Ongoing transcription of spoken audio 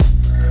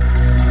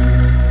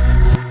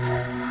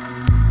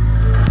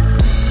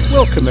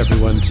Welcome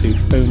everyone to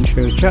Phone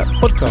Show Chat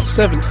Podcast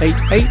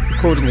 788,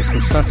 recording this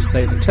on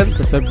Saturday the 10th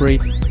of February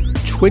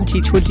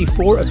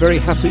 2024. A very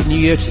happy new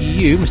year to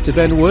you, Mr.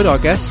 Ben Wood, our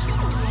guest.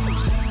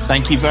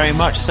 Thank you very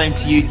much. Same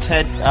to you,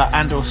 Ted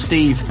and or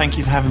Steve. Thank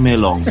you for having me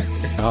along.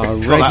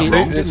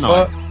 It's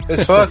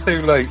far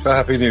too late for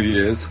Happy New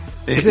Year's.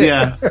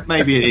 Yeah,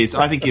 maybe it is.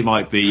 I think it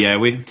might be. Yeah,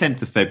 we're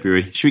 10th of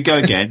February. Should we go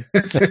again?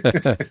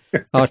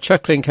 Our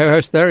chuckling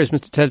co-host there is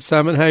Mr. Ted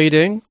Salmon. How are you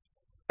doing?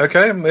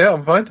 Okay,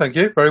 I'm fine, thank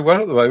you. Very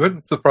well at the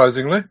moment,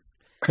 surprisingly.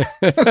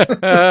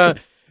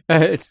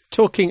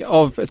 Talking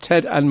of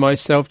Ted and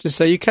myself, just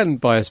say you can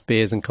buy us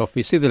beers and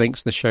coffee. See the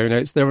links in the show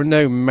notes. There are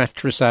no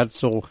mattress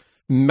ads or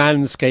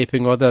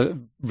manscaping or other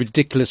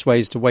ridiculous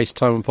ways to waste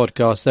time on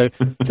podcasts. So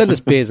send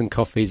us beers and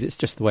coffees. It's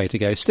just the way to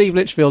go.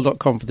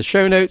 SteveLitchfield.com for the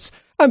show notes.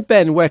 And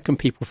Ben, where can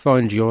people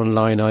find you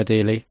online,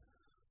 ideally?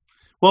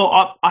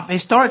 Well,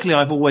 historically,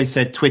 I've always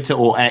said Twitter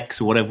or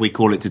X or whatever we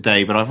call it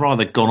today, but I've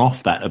rather gone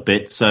off that a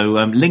bit. So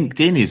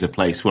LinkedIn is a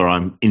place where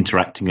I'm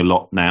interacting a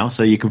lot now.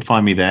 So you can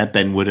find me there,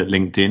 Ben Wood at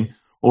LinkedIn,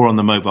 or on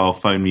the Mobile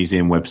Phone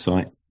Museum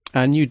website.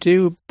 And you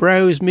do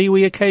browse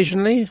MeWe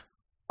occasionally?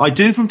 I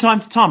do from time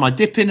to time. I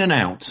dip in and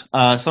out.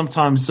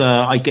 Sometimes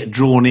I get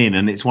drawn in,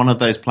 and it's one of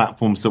those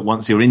platforms that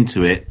once you're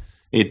into it,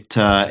 it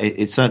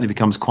certainly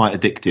becomes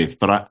quite addictive.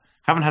 But I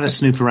haven't had a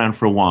snoop around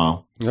for a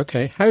while.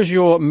 Okay. How's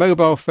your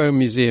Mobile Phone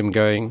Museum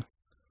going?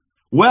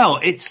 Well,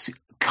 it's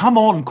come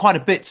on quite a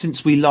bit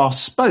since we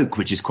last spoke,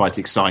 which is quite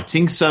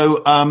exciting.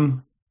 So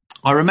I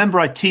remember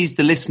I teased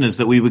the listeners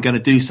that we were going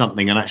to do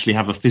something and actually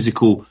have a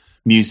physical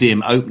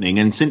museum opening.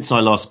 And since I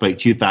last spoke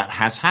to you, that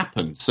has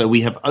happened. So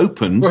we have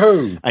opened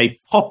a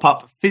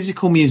pop-up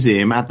physical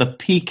museum at the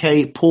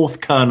PK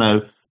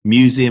Porthcurno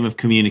Museum of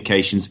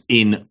Communications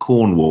in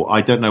Cornwall.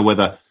 I don't know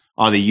whether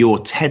either you or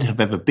Ted have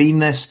ever been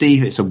there,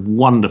 Steve. It's a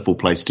wonderful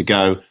place to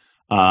go.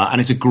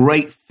 And it's a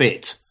great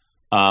fit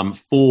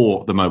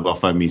for the Mobile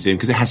Phone Museum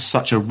because it has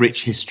such a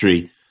rich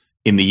history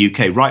in the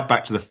UK, right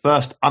back to the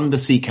first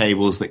undersea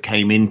cables that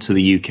came into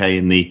the UK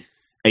in the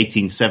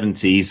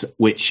 1870s,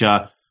 which,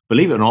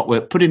 believe it or not,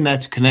 were put in there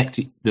to connect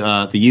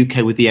the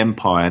UK with the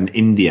Empire and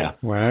India.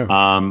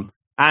 Wow.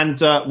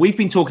 And we've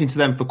been talking to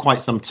them for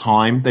quite some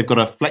time. They've got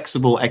a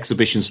flexible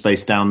exhibition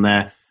space down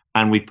there,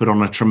 and we've put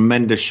on a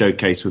tremendous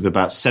showcase with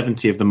about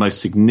 70 of the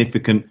most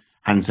significant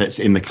handsets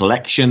in the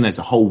collection. There's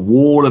a whole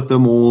wall of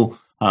them all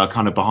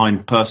kind of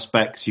behind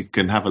perspex. You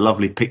can have a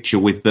lovely picture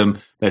with them.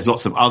 There's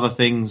lots of other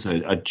things,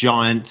 a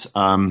giant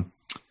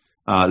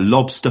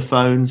lobster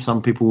phone.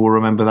 Some people will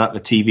remember that, the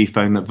TV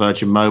phone that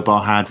Virgin Mobile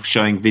had,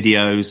 showing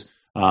videos,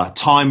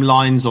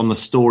 timelines on the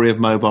story of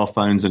mobile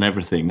phones and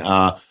everything.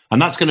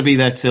 And that's going to be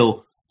there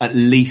till at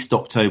least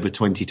October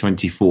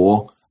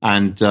 2024.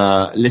 And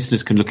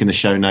listeners can look in the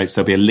show notes.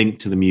 There'll be a link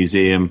to the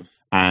museum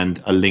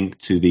and a link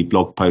to the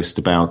blog post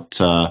about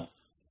the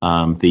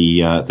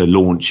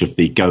launch of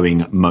the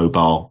Going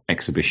Mobile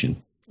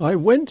exhibition. I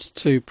went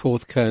to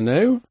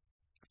Porthcurno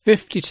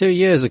 52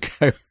 years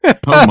ago.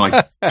 Oh,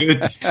 my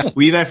goodness.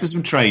 Were you there for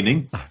some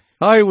training?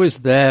 I was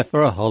there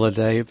for a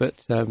holiday,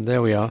 but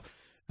there we are.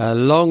 A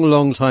long,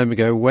 long time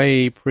ago,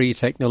 way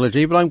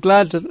pre-technology. But I'm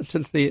glad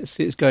to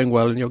see it's going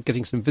well and you're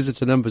getting some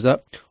visitor numbers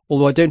up,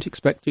 although I don't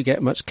expect to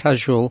get much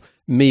casual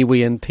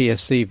MeWe and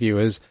PSC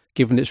viewers,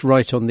 given it's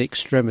right on the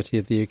extremity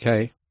of the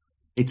UK.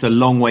 It's a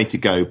long way to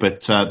go,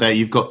 but there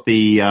you've got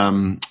the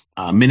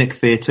Minic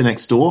Theatre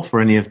next door for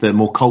any of the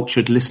more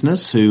cultured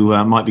listeners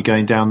who might be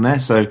going down there.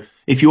 So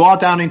if you are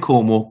down in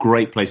Cornwall,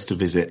 great place to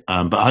visit.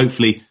 But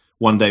hopefully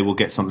one day we'll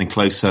get something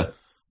closer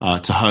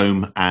to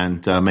home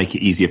and make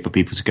it easier for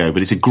people to go.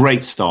 But it's a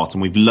great start,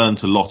 and we've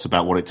learned a lot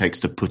about what it takes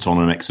to put on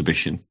an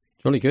exhibition.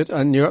 Really good.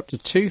 And you're up to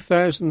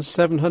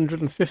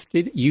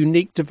 2,750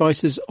 unique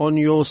devices on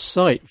your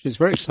site, which is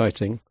very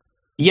exciting.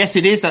 Yes,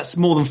 it is. That's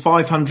more than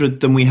 500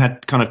 than we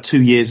had kind of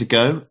 2 years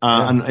ago.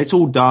 And it's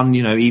all done,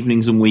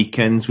 evenings and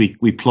weekends.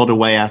 We plod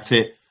away at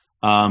it.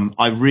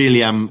 I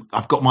really am.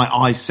 I've got my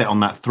eyes set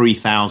on that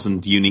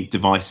 3,000 unique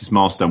devices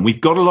milestone.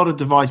 We've got a lot of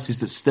devices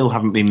that still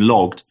haven't been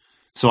logged.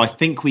 So I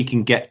think we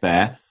can get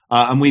there.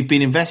 And we've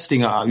been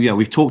investing,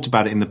 we've talked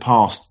about it in the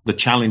past, the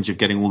challenge of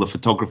getting all the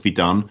photography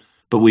done.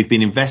 But we've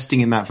been investing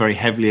in that very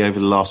heavily over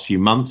the last few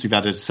months. We've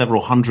added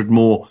several hundred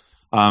more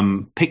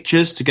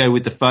pictures to go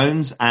with the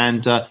phones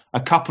and a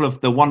couple of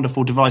the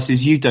wonderful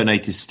devices you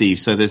donated, Steve.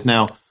 So there's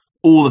now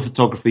all the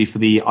photography for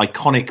the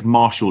iconic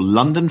Marshall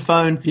London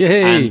phone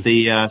and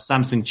the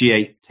Samsung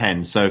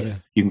G810. So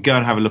you can go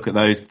and have a look at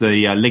those.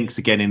 The links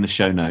again in the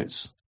show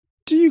notes.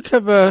 Do you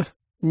cover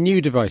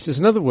new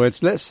devices? In other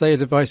words, let's say a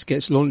device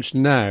gets launched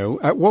now.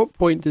 At what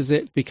point does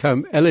it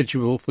become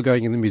eligible for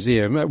going in the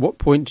museum? At what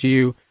point do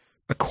you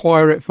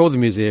acquire it for the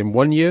museum?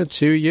 1 year,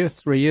 2 years,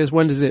 3 years?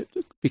 When does it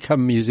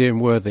become museum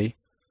worthy?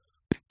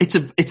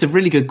 It's a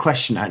really good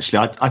question,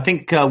 actually. I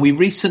think we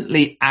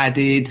recently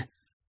added,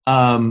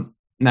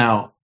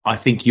 now I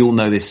think you'll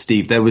know this,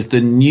 Steve, there was the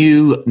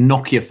new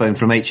Nokia phone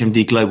from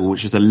HMD Global,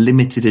 which was a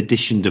limited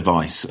edition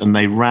device, and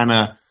they ran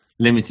a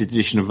limited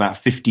edition of about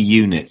 50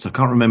 units. I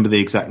can't remember the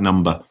exact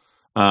number.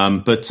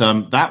 But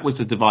that was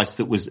a device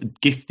that was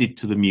gifted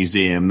to the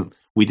museum.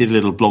 we did a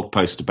little blog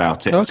post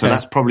about it. Okay. So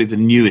that's probably the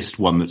newest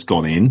one that's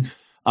gone in.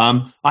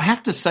 I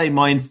have to say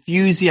my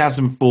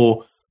enthusiasm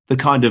for the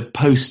kind of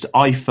post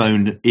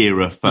iPhone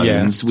era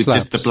phones with slabs.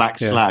 just the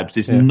black Yeah. slabs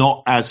is Yeah.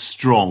 not as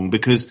strong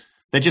because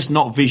they're just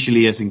not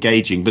visually as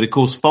engaging. But of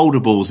course,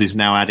 foldables is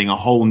now adding a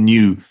whole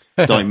new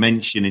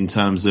dimension in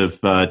terms of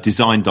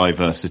design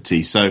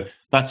diversity. So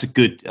that's a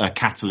good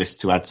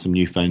catalyst to add some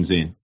new phones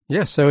in.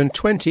 Yeah, so in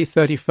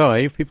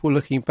 2035, people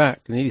looking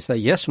back can really say,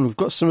 yes, and we've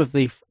got some of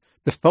the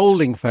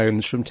folding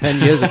phones from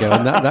 10 years ago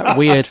and that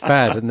weird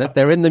fad, and that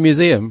they're in the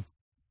museum.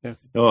 Yeah.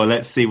 Oh,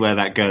 let's see where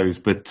that goes.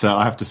 But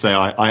I have to say,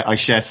 I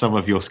share some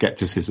of your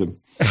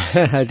skepticism.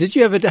 Did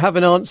you ever have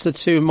an answer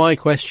to my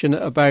question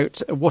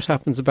about what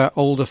happens about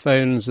older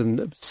phones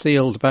and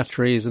sealed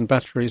batteries and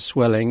batteries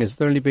swelling? Has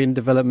there only been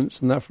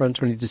developments on that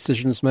front or any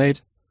decisions made?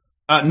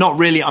 Not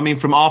really. I mean,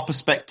 from our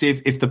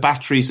perspective, if the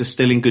batteries are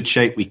still in good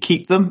shape, we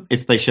keep them.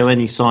 If they show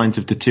any signs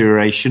of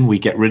deterioration, we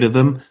get rid of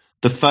them.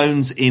 The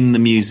phones in the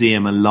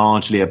museum are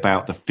largely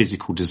about the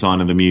physical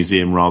design of the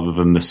museum rather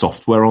than the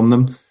software on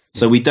them.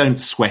 So we don't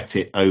sweat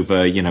it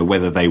over,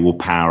 whether they will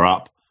power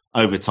up.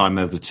 Over time,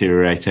 they'll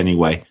deteriorate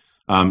anyway.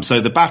 So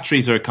the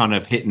batteries are a kind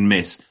of hit and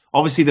miss.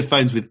 Obviously, the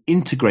phones with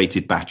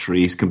integrated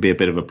batteries can be a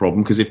bit of a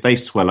problem because if they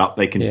swell up,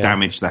 they can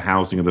damage the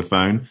housing of the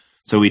phone.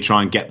 So we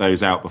try and get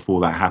those out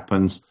before that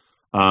happens.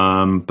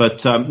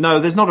 But no,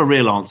 there's not a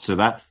real answer to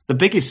that. The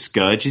biggest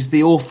scourge is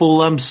the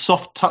awful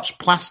soft touch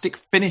plastic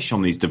finish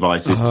on these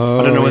devices.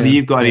 I don't know whether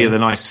you've got any of the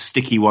nice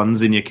sticky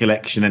ones in your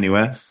collection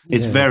anywhere.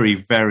 It's very,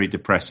 very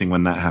depressing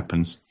when that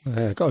happens.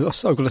 I've got a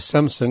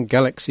Samsung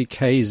Galaxy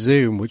K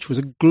Zoom, which was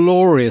a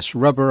glorious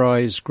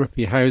rubberized,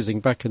 grippy housing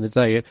back in the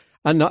day.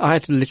 And I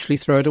had to literally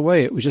throw it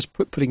away. It was just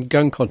putting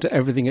gunk onto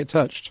everything it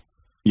touched.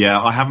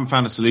 Yeah, I haven't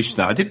found a solution to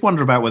that. I did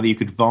wonder about whether you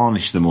could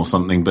varnish them or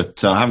something,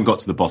 but I haven't got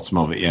to the bottom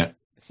of it yet.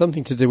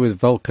 Something to do with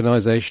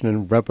vulcanization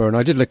and rubber, and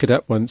I did look it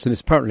up once, and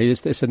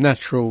it's a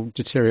natural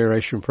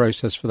deterioration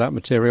process for that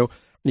material,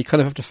 and you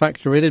kind of have to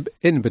factor it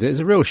in, but it's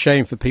a real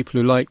shame for people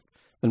who like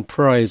and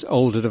prize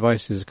older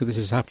devices, because this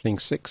is happening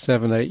 6,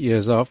 7, 8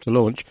 years after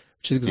launch,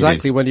 which is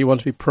exactly when you want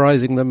to be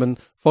prizing them and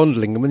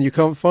fondling them, and you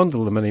can't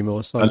fondle them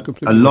anymore. So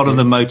a lot of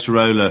the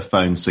Motorola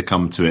phones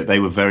succumbed to it. They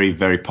were very,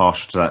 very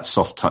partial to that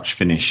soft touch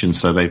finish, and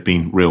so they've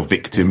been real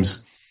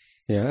victims.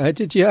 Yeah.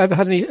 Did you ever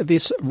have any of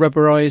these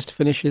rubberized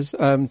finishes,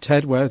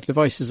 Ted, where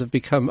devices have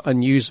become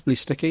unusably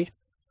sticky?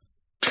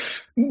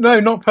 No,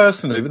 not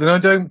personally, but then I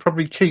don't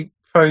probably keep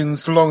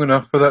phones long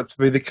enough for that to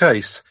be the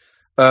case.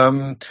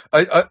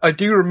 I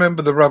do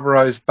remember the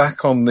rubberized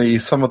back on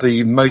some of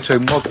the Moto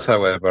Mods,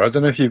 however. I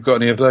don't know if you've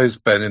got any of those,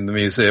 Ben, in the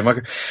museum.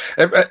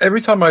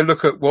 Every time I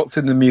look at what's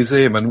in the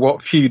museum and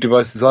what few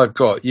devices I've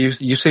got,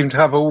 you seem to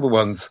have all the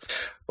ones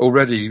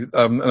already,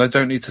 and I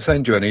don't need to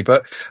send you any,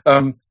 but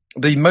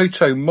the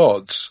Moto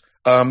Mods,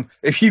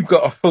 if you've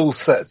got a full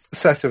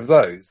set of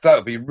those, that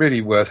would be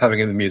really worth having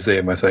in the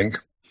museum, I think.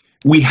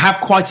 We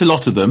have quite a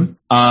lot of them.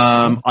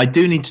 I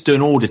do need to do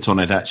an audit on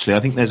it, actually.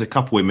 I think there's a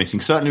couple we're missing.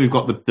 Certainly we've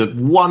got the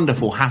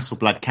wonderful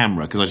Hasselblad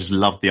camera, because I just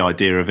love the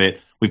idea of it.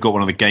 We've got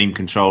one of the game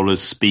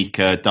controllers,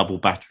 speaker, double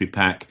battery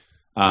pack.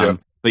 But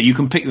you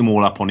can pick them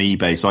all up on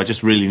eBay, so I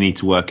just really need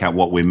to work out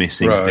what we're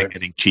missing. Right. They're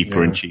getting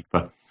cheaper and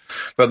cheaper.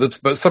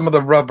 But some of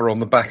the rubber on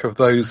the back of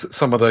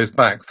some of those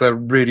backs, they're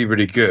really,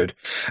 really good.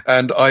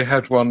 And I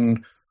had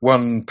one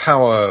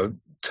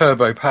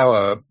turbo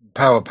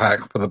power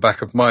pack for the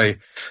back of my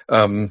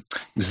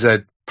Z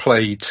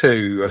Play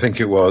 2, I think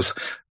it was.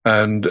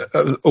 And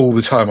all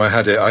the time I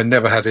had it, I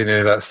never had any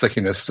of that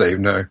stickiness, Steve,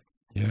 no.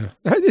 Yeah.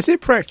 Is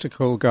it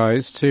practical,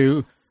 guys,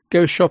 to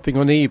go shopping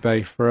on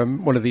eBay for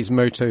one of these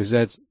Moto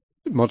Z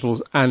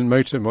models and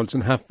Moto Mods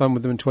and have fun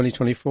with them in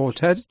 2024?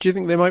 Ted, do you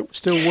think they might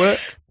still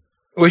work?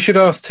 We should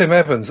ask Tim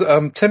Evans.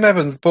 Tim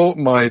Evans bought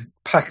my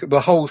pack, the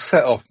whole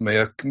set off me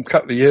a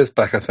couple of years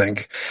back, I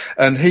think.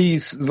 And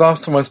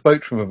last time I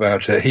spoke to him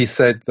about it, he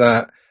said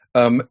that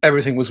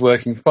everything was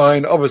working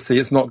fine. Obviously,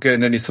 it's not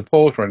getting any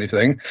support or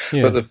anything,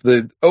 but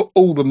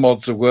all the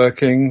mods are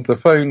working. The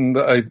phone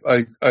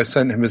that I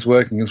sent him is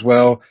working as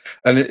well,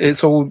 and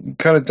it's all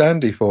kind of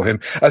dandy for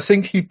him. I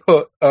think he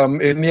put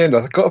in the end,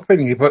 I've got a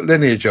feeling he put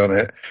Lineage on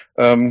it,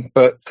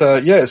 but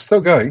it's still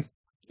going.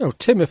 Oh,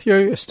 Tim, if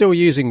you're still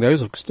using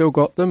those, I've still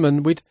got them,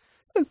 and we'd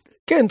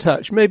get in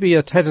touch.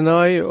 Maybe Ted and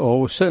I,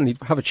 or certainly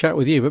have a chat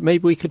with you, but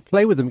maybe we could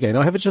play with them again.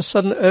 I have a just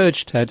sudden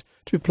urge, Ted,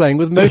 to be playing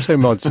with Moto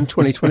Mods in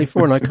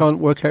 2024, and I can't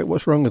work out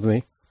what's wrong with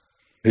me.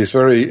 He's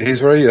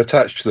very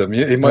attached to them.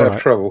 He might have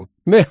trouble.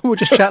 We'll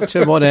just chat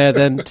to him on air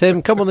then.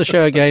 Tim, come on the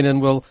show again,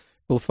 and we'll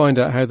find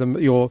out how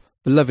your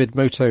beloved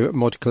Moto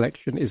Mod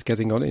collection is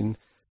getting on in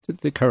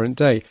the current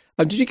day.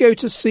 Did you go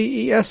to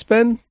CES,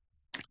 Ben?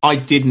 I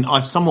didn't.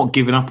 I've somewhat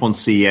given up on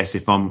CES,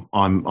 if I'm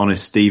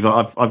honest, Steve.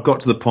 I've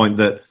got to the point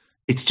that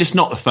it's just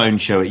not the phone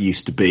show it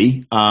used to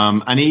be.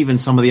 And even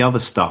some of the other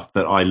stuff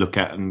that I look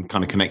at and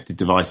kind of connected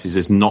devices,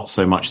 there's not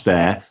so much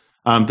there.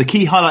 The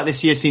key highlight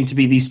this year seemed to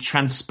be these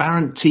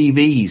transparent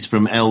TVs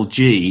from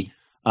LG.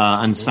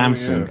 and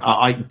Samsung.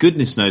 Yeah.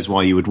 Goodness knows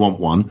why you would want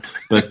one,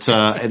 but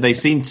they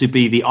seem to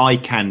be the eye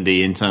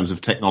candy in terms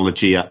of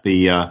technology at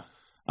the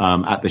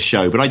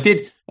show. But I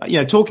did,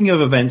 talking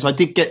of events, I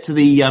did get to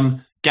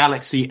the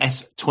Galaxy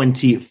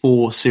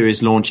S24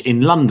 series launch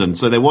in London.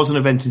 So there was an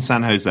event in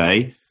San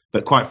Jose,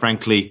 but quite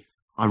frankly,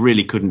 I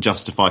really couldn't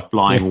justify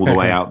flying all the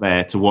way out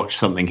there to watch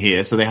something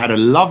here. So they had a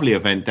lovely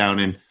event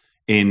down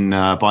in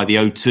by the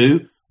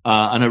O2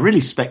 and a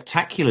really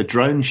spectacular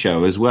drone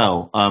show as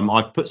well.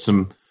 I've put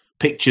some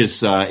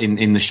pictures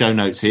in the show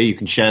notes here. You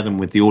can share them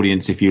with the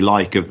audience if you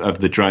like of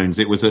the drones.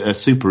 It was a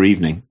super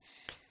evening.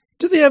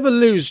 Do they ever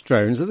lose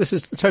drones? This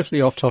is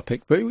totally off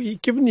topic, but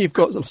given you've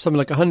got something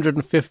like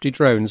 150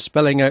 drones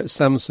spelling out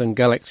Samsung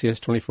Galaxy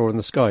S24 in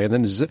the sky and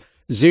then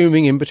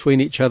zooming in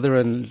between each other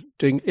and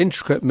doing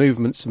intricate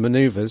movements and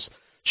manoeuvres,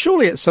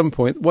 surely at some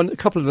point a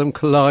couple of them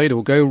collide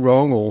or go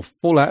wrong or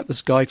fall out of the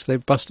sky because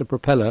they've busted a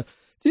propeller.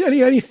 Do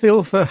you any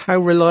feel for how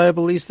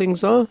reliable these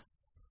things are?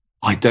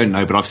 I don't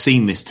know, but I've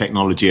seen this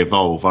technology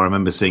evolve. I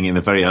remember seeing it in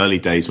the very early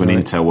days when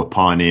Intel were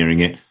pioneering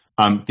it.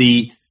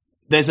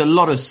 There's a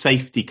lot of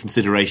safety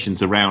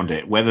considerations around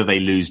it. Whether they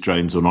lose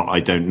drones or not,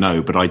 I don't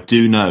know. But I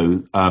do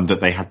know that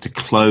they had to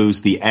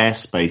close the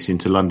airspace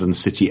into London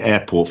City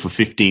Airport for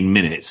 15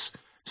 minutes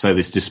so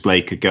this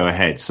display could go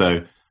ahead.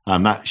 So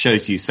that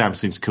shows you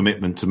Samsung's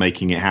commitment to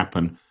making it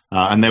happen.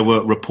 And there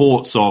were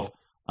reports of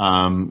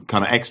kind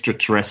of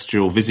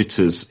extraterrestrial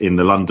visitors in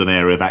the London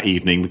area that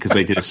evening because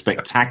they did a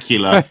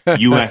spectacular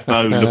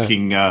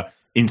UFO-looking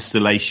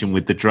installation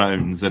with the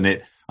drones,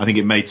 and I think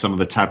it made some of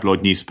the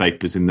tabloid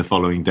newspapers in the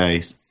following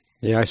days.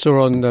 Yeah, I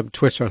saw on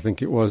Twitter, I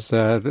think it was,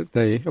 that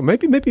they, or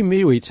maybe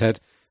MeWe, Ted.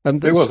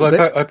 It was.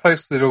 I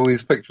posted all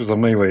these pictures on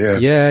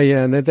MeWe, yeah.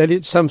 Yeah, and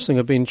Samsung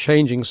have been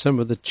changing some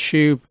of the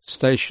tube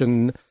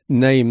station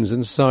names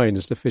and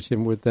signs to fit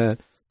in with their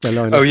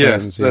line of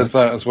yes, there's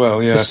that as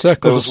well, yeah. The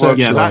Circle to Search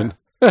line.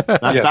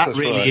 That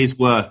really is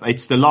worth.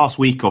 It's the last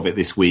week of it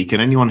this week,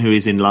 and anyone who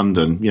is in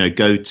London,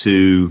 go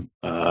to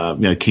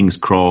King's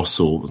Cross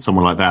or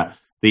someone like that.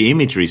 The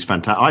imagery is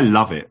fantastic. I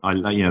love it.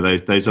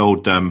 Those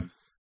old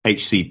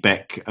H.C.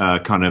 Beck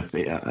kind of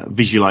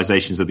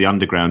visualizations of the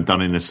underground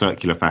done in a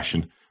circular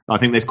fashion. I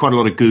think there's quite a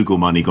lot of Google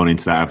money gone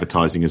into that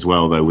advertising as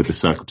well, though, with the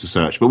Circle to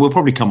Search. But we'll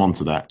probably come on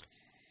to that.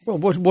 Well,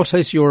 what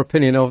is your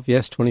opinion of the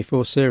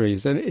S24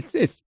 series? And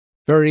it's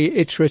very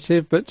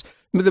iterative, but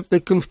the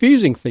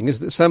confusing thing is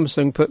that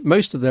Samsung put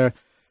most of their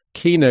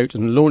keynote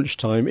and launch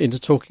time into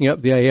talking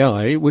up the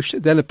AI, which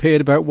then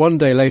appeared about one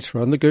day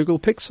later on the Google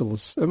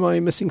Pixels. Am I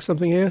missing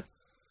something here?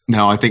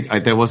 No, I think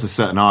there was a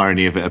certain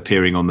irony of it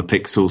appearing on the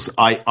Pixels.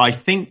 I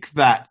think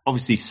that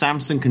obviously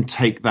Samsung can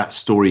take that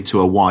story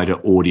to a wider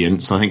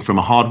audience. I think from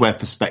a hardware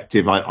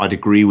perspective, I'd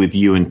agree with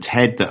you and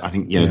Ted that I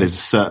think there's a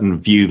certain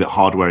view that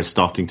hardware is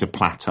starting to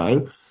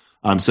plateau.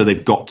 So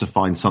they've got to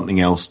find something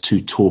else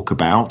to talk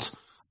about.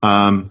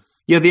 The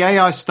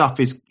AI stuff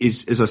is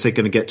as I said,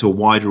 going to get to a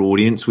wider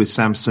audience with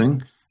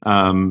Samsung.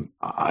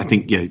 I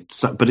think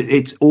but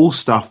it's all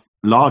stuff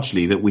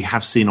largely that we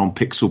have seen on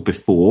Pixel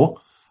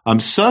before.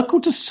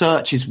 Circle to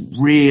Search is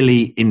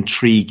really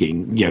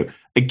intriguing.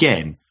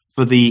 Again,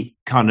 for the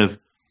kind of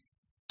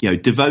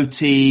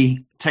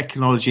devotee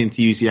technology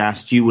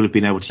enthusiast, you will have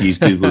been able to use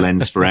Google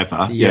Lens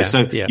forever.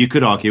 You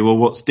could argue, well,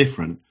 what's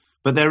different?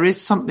 But there is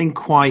something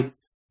quite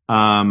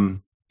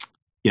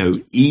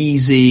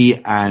easy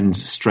and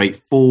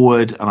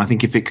straightforward. And I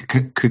think if it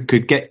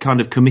could get kind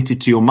of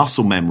committed to your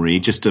muscle memory,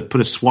 just to put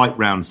a swipe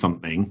round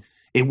something,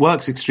 it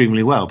works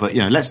extremely well. But,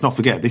 let's not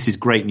forget, this is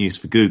great news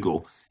for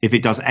Google. If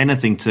it does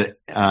anything to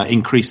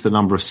increase the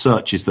number of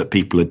searches that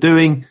people are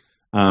doing,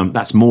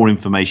 that's more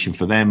information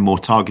for them, more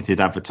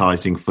targeted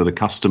advertising for the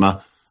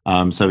customer.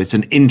 So it's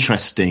an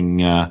interesting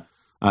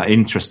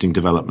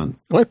development.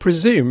 Well, I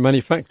presume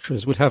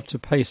manufacturers would have to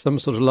pay some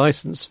sort of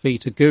license fee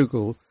to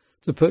Google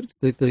to put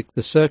the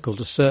Circle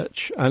to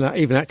Search and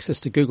even access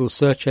to Google's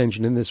search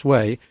engine in this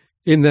way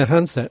in their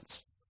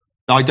handsets.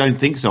 I don't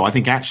think so. I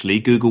think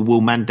actually Google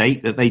will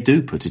mandate that they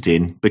do put it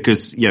in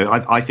because,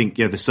 I think,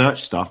 the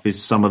search stuff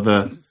is some of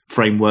the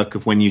framework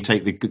of when you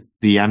take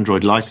the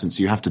Android license,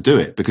 you have to do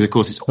it because, of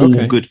course, it's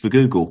all good for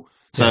Google.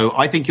 So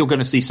I think you're going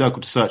to see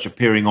Circle to Search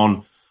appearing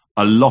on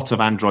a lot of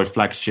Android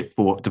flagship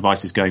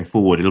devices going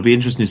forward. It'll be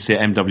interesting to see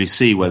at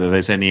MWC whether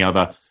there's any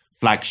other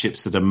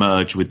flagships that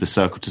emerge with the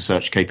Circle to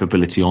Search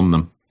capability on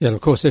them. Yeah, and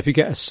of course, if you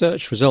get a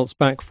search results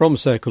back from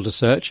Circle to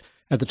Search,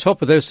 at the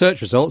top of those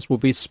search results will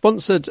be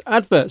sponsored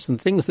adverts and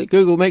things that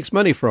Google makes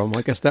money from.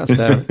 I guess that's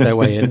their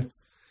way in.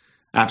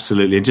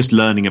 Absolutely. And just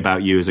learning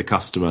about you as a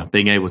customer,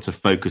 being able to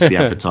focus the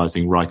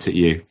advertising right at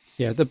you.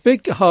 Yeah, the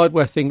big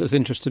hardware thing that's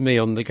interested me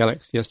on the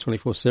Galaxy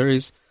S24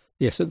 series,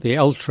 the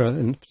Ultra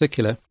in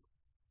particular,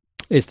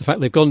 is the fact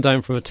they've gone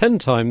down from a 10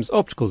 times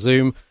optical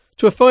zoom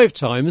to a 5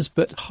 times,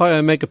 but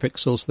higher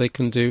megapixels, so they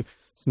can do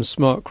some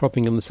smart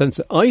cropping on the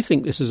sensor. I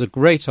think this is a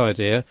great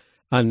idea.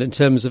 And in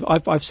terms of,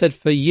 I've said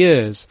for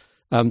years,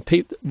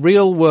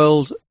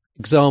 real-world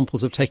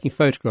examples of taking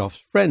photographs,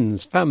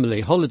 friends,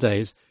 family,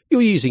 holidays,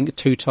 you're using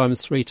 2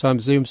 times, 3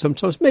 times zoom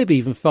sometimes, maybe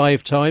even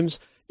 5 times.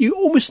 you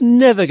almost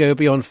never go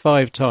beyond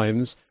 5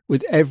 times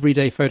with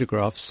everyday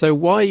photographs. So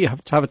why you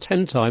have to have a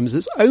 10 times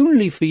that's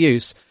only for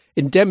use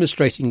in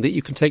demonstrating that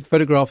you can take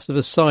photographs of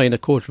a sign a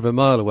quarter of a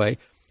mile away?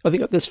 I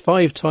think that this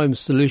 5 times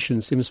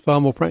solution seems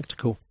far more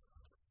practical.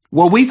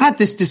 Well, we've had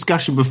this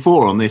discussion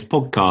before on this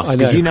podcast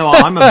because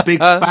I'm a big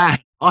fan.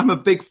 I'm a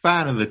big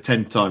fan of the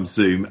 10 times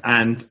zoom,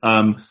 and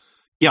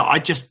I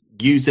just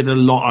use it a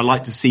lot. I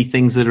like to see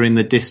things that are in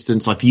the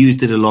distance. I've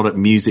used it a lot at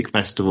music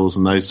festivals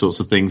and those sorts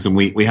of things. And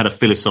we had a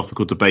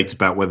philosophical debate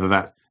about whether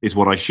that is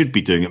what I should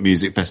be doing at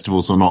music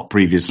festivals or not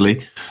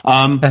previously.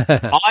 I'm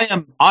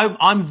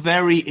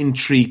very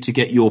intrigued to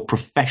get your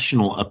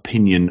professional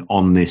opinion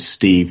on this,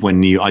 Steve.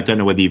 I don't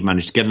know whether you've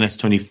managed to get an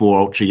S24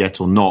 Ultra yet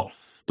or not,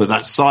 but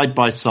that side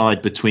by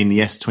side between the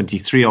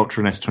S23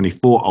 Ultra and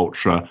S24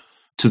 Ultra,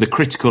 to the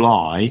critical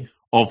eye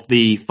of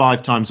the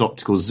 5 times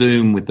optical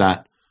zoom with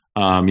that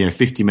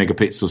 50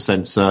 megapixel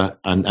sensor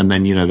and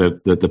then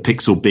the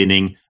pixel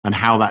binning, and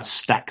how that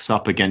stacks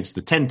up against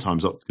the 10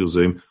 times optical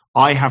zoom.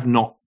 I have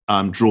not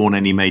drawn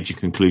any major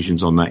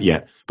conclusions on that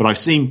yet, but I've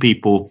seen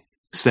people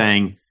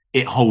saying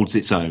it holds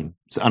its own.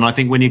 And I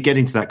think when you get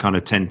into that kind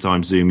of 10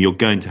 times zoom, you're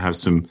going to have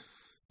some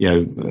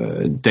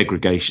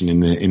degradation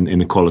in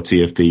the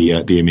quality of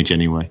the image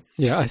anyway.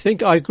 Yeah, I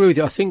think I agree with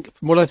you. I think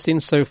from what I've seen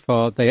so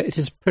far, it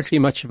is pretty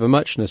much of a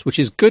muchness, which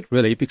is good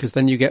really, because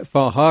then you get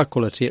far higher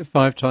quality at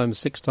 5 times,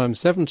 6 times,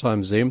 7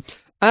 times zoom.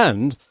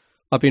 And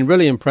I've been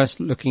really impressed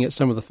looking at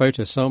some of the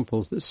photo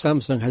samples that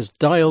Samsung has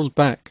dialed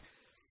back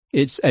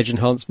its edge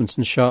enhancement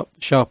and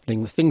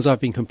sharpening. The things I've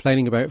been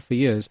complaining about for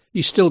years.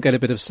 You still get a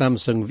bit of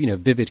Samsung,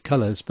 vivid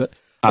colours, but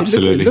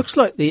absolutely, it looks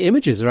like the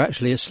images are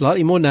actually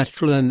slightly more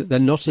natural and they're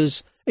not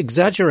as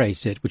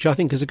exaggerated, which I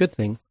think is a good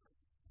thing.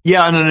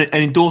 Yeah, and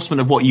an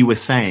endorsement of what you were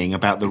saying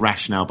about the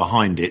rationale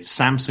behind it.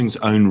 Samsung's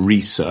own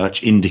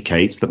research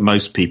indicates that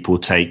most people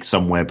take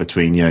somewhere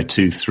between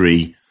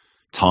 2-3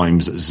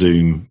 times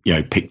zoom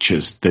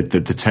pictures.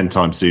 The 10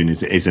 times zoom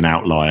is an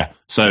outlier.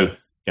 So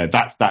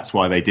that's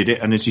why they did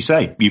it. And as you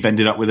say, you've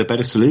ended up with a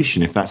better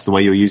solution if that's the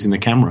way you're using the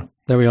camera.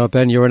 There we are,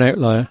 Ben. You're an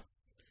outlier.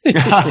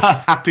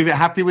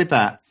 happy with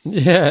that.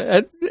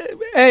 Yeah,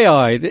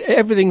 AI,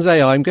 everything's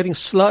AI. I'm getting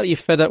slightly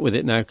fed up with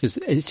it now because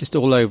it's just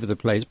all over the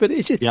place. But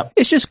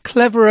it's just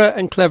cleverer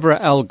and cleverer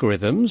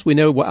algorithms. We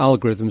know what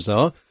algorithms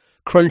are.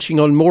 Crunching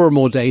on more and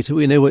more data,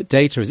 we know what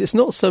data is. It's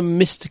not some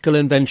mystical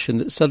invention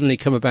that's suddenly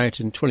come about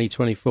in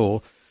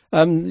 2024.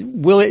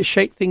 Will it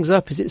shake things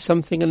up? Is it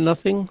something and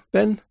nothing,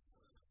 Ben?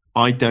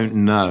 I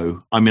don't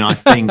know. I mean, I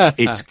think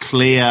it's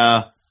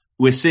clear.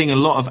 We're seeing a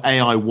lot of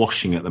AI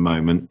washing at the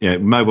moment.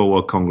 Mobile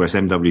World Congress,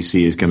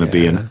 MWC, is going to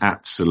be an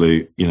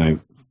absolute,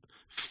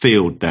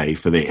 field day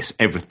for this.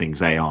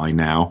 Everything's AI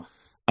now.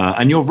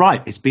 And you're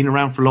right. It's been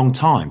around for a long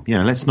time.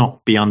 Let's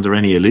not be under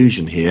any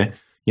illusion here.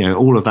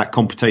 All of that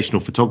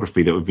computational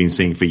photography that we've been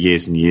seeing for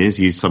years and years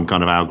use some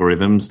kind of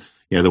algorithms.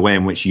 The way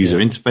in which user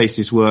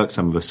interfaces work,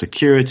 some of the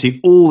security,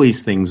 all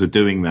these things are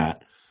doing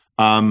that.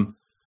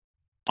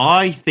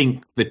 I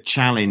think the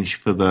challenge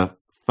for the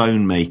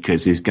phone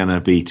makers is going to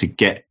be to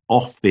get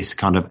off this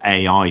kind of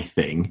AI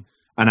thing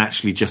and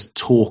actually just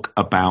talk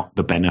about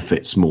the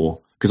benefits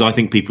more, because I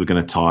think people are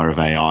going to tire of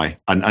AI,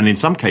 and in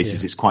some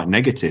cases it's quite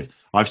negative.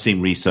 I've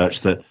seen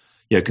research that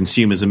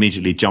consumers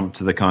immediately jump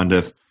to the kind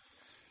of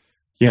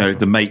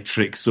the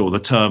Matrix or the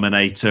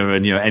Terminator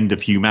and end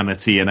of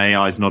humanity, and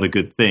AI is not a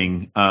good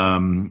thing,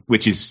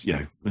 which is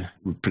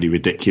pretty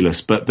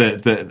ridiculous. But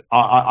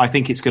I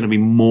think it's going to be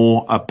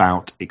more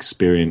about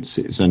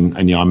experiences, and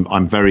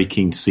I'm very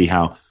keen to see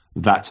how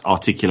that's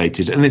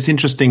articulated. And it's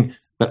interesting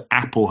that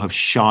Apple have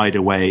shied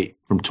away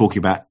from talking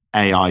about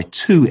AI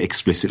too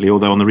explicitly,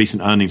 although on the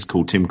recent earnings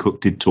call Tim Cook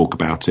did talk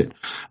about it.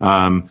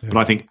 But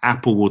I think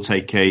Apple will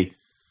take a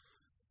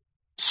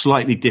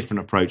slightly different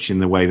approach in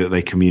the way that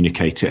they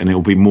communicate it, and it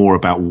will be more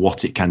about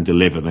what it can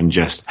deliver than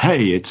just,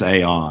 hey, it's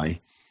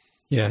AI.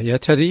 Yeah,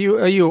 Ted, are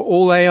you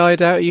all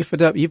AI'd out? Are you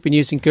fed up? You've been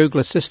using Google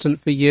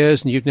Assistant for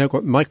years, and you've now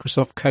got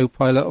Microsoft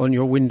Copilot on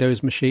your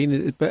Windows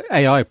machine. But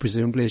AI,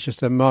 presumably, is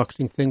just a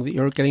marketing thing that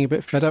you're getting a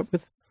bit fed up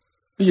with?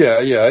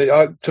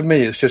 Yeah. To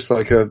me, it's just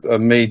like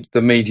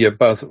the media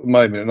buzz at the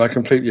moment, and I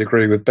completely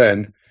agree with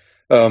Ben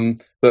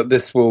that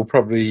this will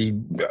probably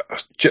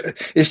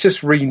it's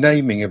just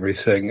renaming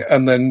everything,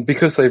 and then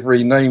because they've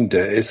renamed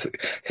it, it's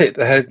hit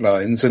the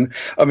headlines. And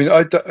I mean,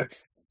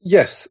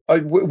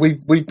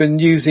 we've been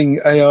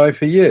using AI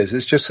for years.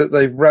 It's just that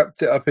they've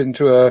wrapped it up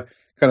into a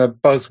kind of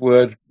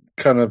buzzword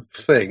kind of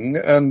thing,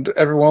 and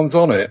everyone's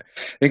on it,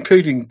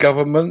 including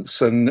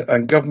governments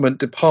and government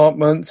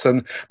departments,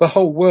 and the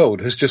whole world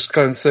has just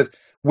kind of said,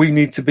 we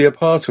need to be a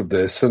part of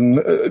this.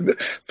 And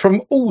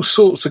from all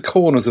sorts of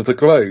corners of the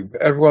globe,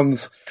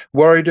 everyone's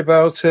worried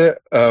about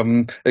it,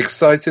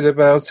 excited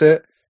about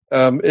it.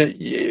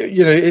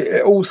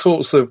 All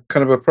sorts of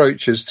kind of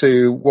approaches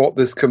to what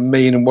this can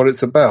mean and what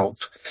it's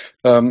about.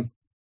 Take,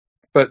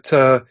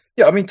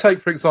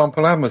 for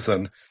example,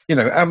 Amazon.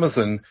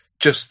 Amazon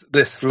just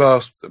this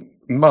last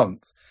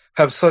month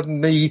have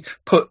suddenly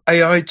put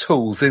AI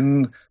tools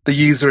in the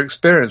user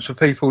experience for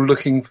people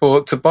looking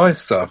to buy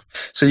stuff.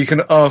 So you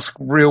can ask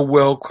real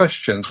world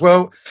questions.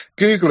 Well,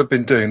 Google have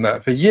been doing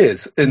that for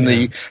years in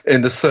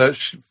the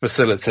search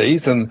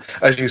facilities. And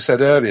as you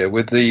said earlier,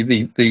 with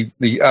the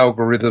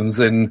algorithms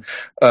in,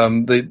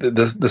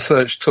 the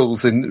search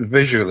tools in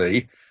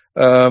visually.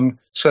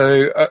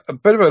 So a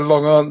bit of a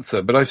long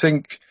answer, but I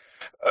think,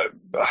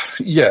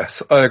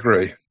 yes, I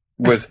agree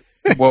with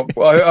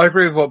I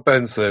agree with what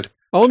Ben said.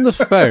 On the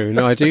phone,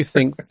 I do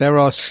think there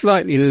are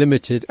slightly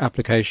limited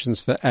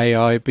applications for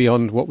AI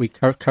beyond what we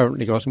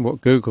currently got and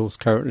what Google's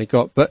currently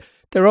got. But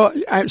there are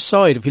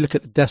outside, if you look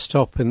at the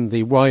desktop and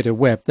the wider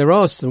web, there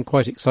are some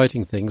quite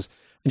exciting things.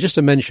 And just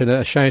to mention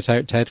a shout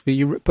out, Ted, for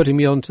you putting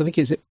me on to, I think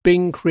it's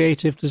Bing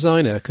Creative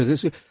Designer, because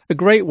it's a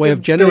great way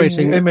of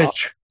generating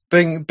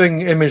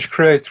Bing Image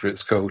Creator,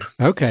 it's called.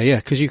 Okay, yeah,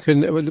 because you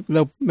can,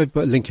 they'll maybe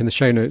put a link in the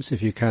show notes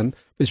if you can.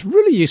 But it's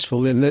really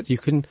useful in that you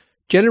can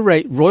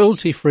generate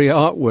royalty-free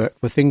artwork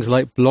for things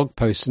like blog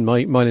posts, in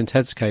mine and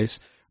Ted's case.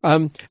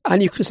 And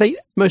you can say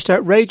most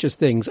outrageous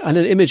things, and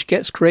an image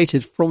gets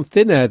created from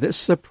thin air that's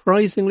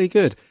surprisingly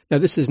good. Now,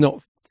 this is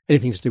not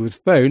anything to do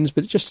with phones,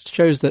 but it just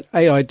shows that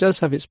AI does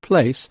have its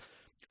place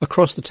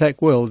across the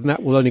tech world, and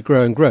that will only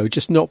grow and grow,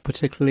 just not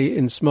particularly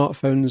in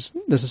smartphones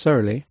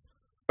necessarily.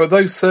 But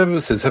those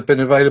services have been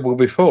available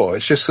before.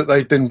 It's just that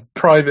they've been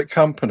private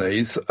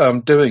companies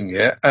doing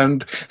it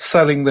and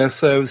selling their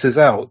services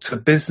out to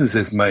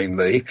businesses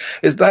mainly.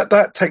 Is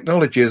that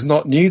technology is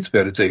not new to be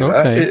able to do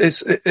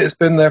that. It's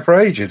been there for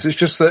ages. It's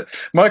just that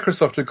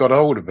Microsoft have got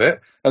hold of it,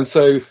 and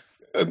so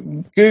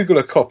Google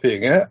are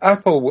copying it.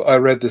 Apple, I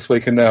read this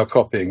week, are now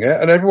copying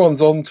it, and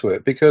everyone's onto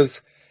it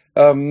because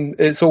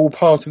it's all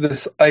part of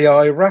this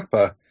AI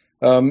wrapper.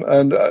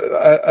 And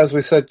as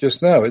we said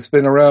just now, it's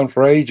been around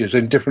for ages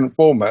in different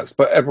formats,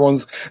 but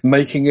everyone's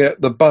making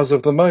it the buzz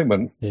of the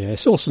moment. Yeah,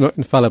 it's also not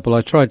infallible.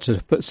 I tried to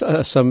put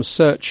some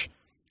search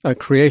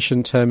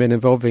creation term in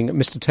involving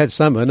Mr. Ted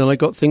Salmon, and I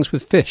got things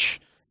with fish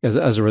as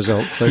a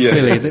result. So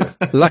clearly,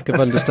 the lack of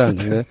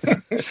understanding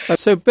there.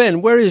 So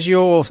Ben, where is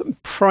your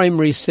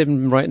primary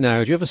SIM right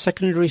now? Do you have a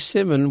secondary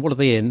SIM, and what are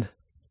they in?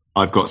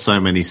 I've got so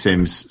many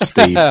SIMs,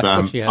 Steve.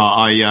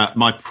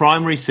 My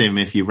primary SIM,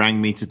 if you rang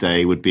me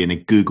today, would be in a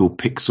Google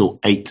Pixel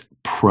 8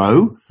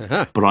 Pro,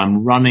 but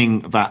I'm running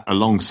that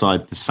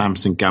alongside the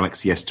Samsung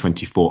Galaxy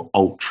S24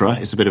 Ultra.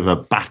 It's a bit of a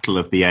battle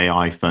of the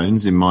AI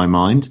phones in my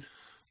mind.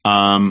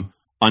 I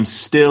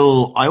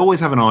always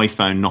have an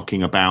iPhone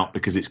knocking about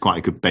because it's quite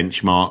a good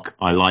benchmark.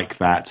 I like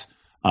that.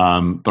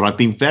 But I've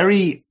been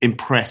very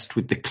impressed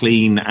with the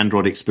clean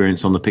Android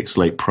experience on the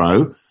Pixel 8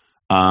 Pro.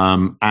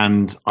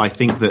 And I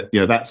think that,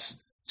 that's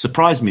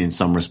surprised me in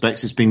some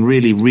respects. It's been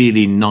really,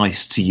 really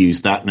nice to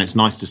use that. And it's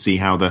nice to see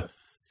how the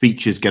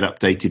features get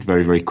updated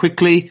very, very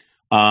quickly.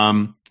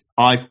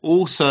 I've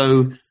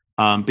also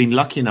been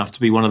lucky enough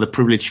to be one of the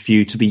privileged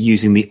few to be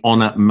using the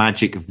Honor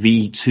Magic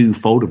V2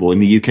 foldable in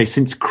the UK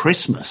since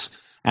Christmas,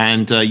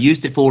 and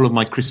used it for all of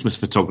my Christmas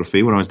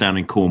photography when I was down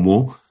in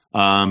Cornwall.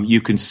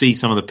 You can see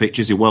some of the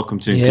pictures. You're welcome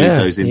to include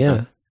those in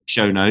the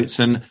show notes.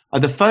 And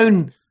the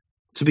phone,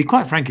 to be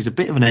quite frank, is a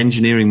bit of an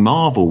engineering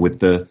marvel with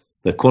the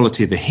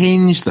quality of the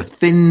hinge, the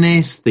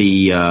thinness,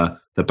 the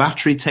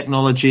battery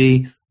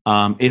technology.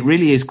 It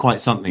really is quite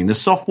something. The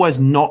software's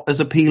not as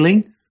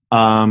appealing,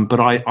 but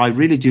I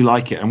really do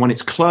like it. And when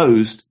it's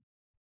closed,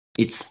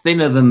 it's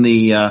thinner than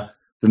the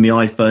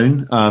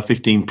iPhone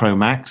 15 Pro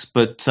Max,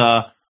 but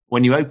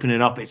when you open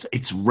it up,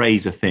 it's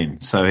razor thin.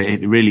 So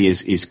it really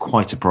is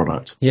quite a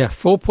product. Yeah,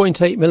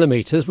 4.8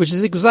 millimeters, which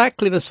is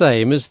exactly the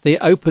same as the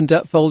opened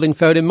up folding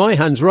phone in my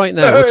hands right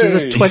now, which is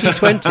a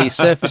 2020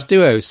 Surface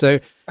Duo. So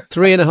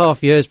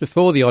 3.5 years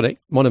before the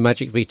Honor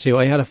Magic V2,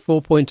 I had a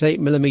 4.8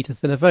 millimeter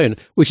thinner phone,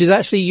 which is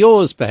actually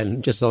yours,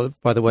 Ben, just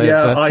by the way.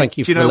 Thank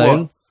you for the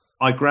loan. What?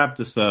 I grabbed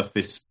the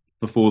Surface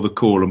before the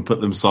call and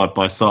put them side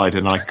by side,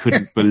 and I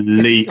couldn't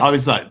believe, I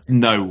was like,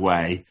 no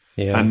way.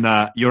 Yeah.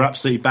 And you're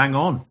absolutely bang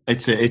on.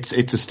 It's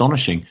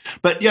astonishing.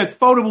 But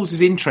foldables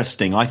is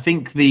interesting. I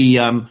think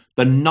the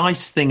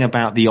nice thing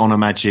about the Honor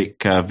Magic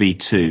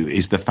V2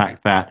 is the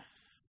fact that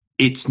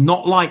it's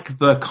not like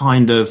the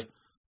kind of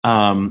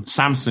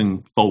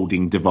Samsung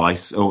folding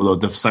device or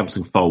the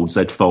Samsung Fold,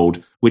 Z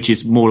Fold, which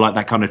is more like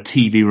that kind of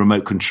TV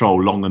remote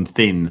control, long and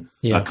thin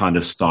kind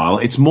of style.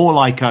 It's more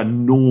like a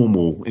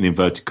normal, in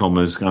inverted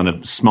commas, kind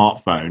of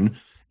smartphone.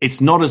 It's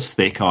not as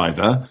thick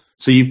either.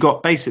 So you've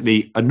got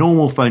basically a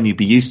normal phone you'd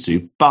be used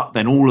to, but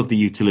then all of the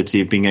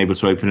utility of being able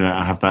to open it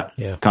and have that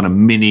kind of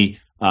mini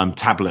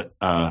tablet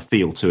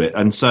feel to it.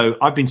 And so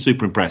I've been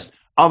super impressed.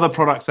 Other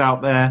products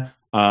out there,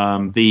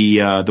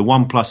 the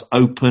OnePlus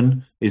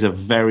Open is a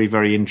very,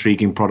 very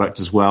intriguing product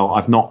as well.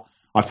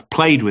 I've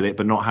played with it,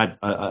 but not had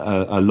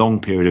a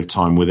long period of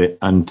time with it.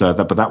 And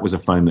but that was a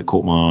phone that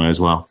caught my eye as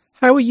well.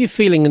 How are you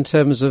feeling in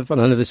terms of,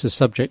 and I know this is a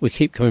subject we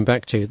keep coming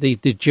back to, the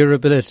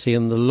durability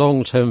and the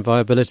long-term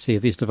viability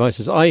of these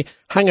devices? I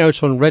hang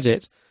out on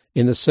Reddit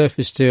in the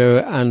Surface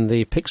Duo and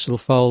the Pixel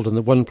Fold and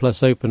the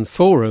OnePlus Open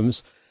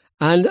forums,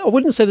 And I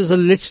wouldn't say there's a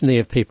litany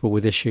of people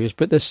with issues,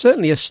 but there's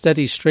certainly a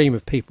steady stream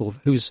of people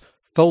whose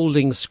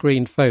folding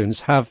screen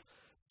phones have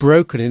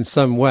broken in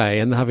some way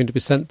and they're having to be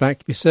sent back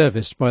to be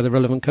serviced by the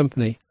relevant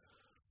company.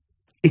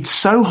 It's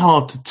so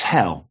hard to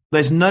tell.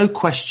 There's no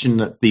question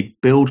that the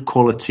build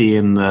quality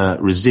and the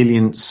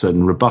resilience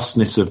and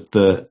robustness of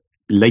the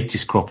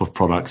latest crop of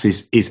products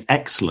is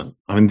excellent.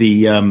 I mean,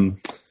 the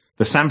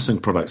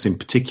Samsung products in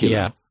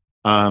particular.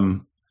 Yeah.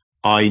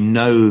 I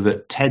know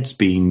that Ted's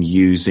been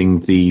using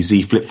the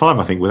Z Flip 5,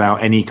 I think,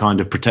 without any kind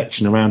of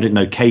protection around it,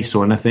 no case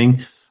or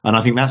anything. And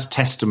I think that's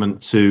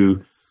testament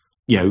to,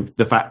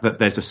 the fact that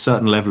there's a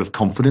certain level of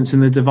confidence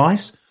in the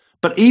device.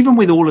 But even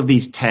with all of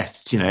these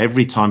tests,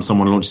 every time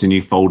someone launches a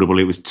new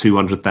foldable, it was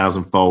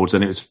 200,000 folds,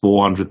 and it was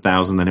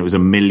 400,000, then it was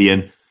 1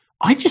 million.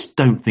 I just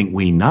don't think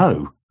we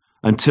know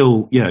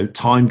until,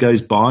 time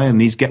goes by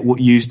and these get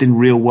used in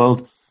real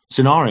world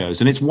scenarios.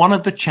 And it's one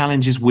of the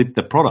challenges with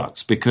the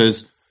products,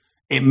 because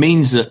it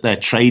means that their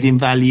trade-in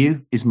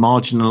value is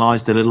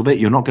marginalized a little bit.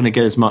 You're not going to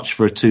get as much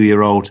for a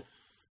 2-year-old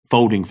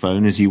folding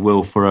phone as you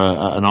will for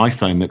an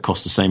iPhone that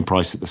costs the same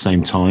price at the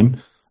same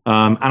time.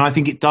 And I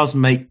think it does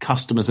make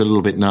customers a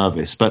little bit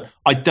nervous. But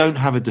I don't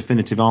have a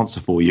definitive answer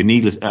for you,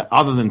 needless,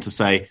 other than to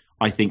say,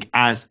 I think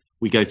as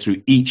we go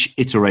through each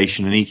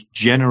iteration and each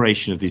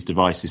generation of these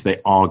devices,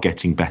 they are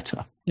getting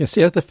better. Yes,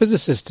 yeah, the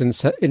physicist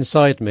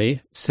inside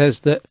me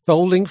says that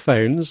folding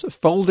phones,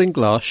 folding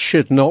glass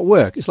should not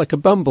work. It's like a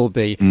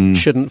bumblebee,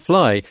 shouldn't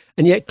fly.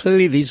 And yet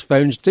clearly these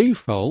phones do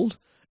fold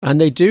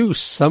and they do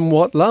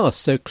somewhat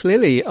last. So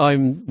clearly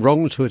I'm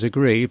wrong to a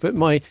degree, but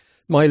my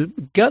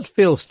gut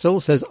feel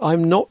still says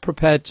I'm not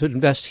prepared to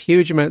invest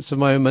huge amounts of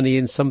my own money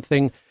in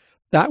something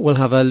that will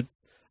have a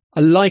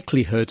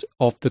likelihood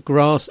of the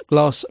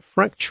glass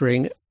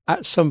fracturing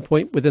at some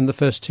point within the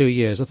first 2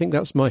 years. I think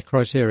that's my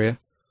criteria.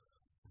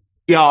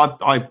 Yeah,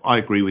 I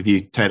agree with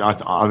you, Ted.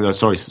 I'm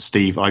sorry,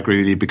 Steve. I agree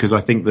with you because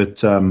I think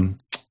that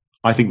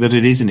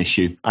it is an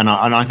issue, and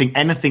I think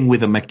anything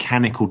with a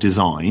mechanical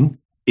design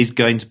is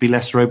going to be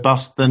less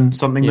robust than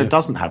something that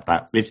doesn't have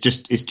that. It's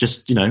just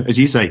as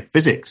you say,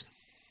 physics.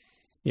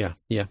 Yeah.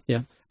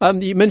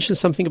 You mentioned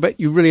something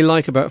you really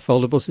like about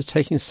foldables is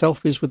taking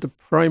selfies with the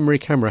primary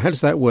camera. How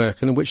does that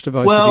work, and which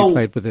device have you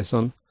played with this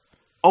on?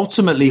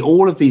 Ultimately,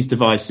 all of these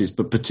devices,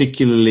 but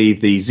particularly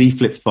the Z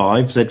Flip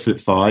 5,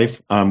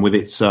 with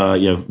its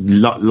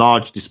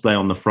large display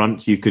on the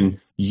front, you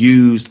can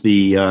use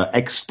the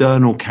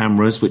external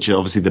cameras, which are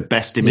obviously the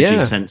best imaging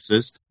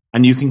sensors,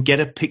 and you can get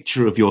a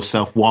picture of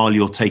yourself while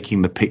you're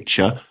taking the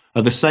picture.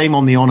 The same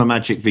on the Honor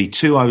Magic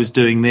V2. I was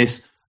doing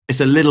this.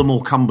 It's a little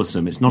more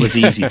cumbersome. It's not as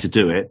easy to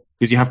do it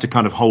because you have to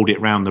kind of hold it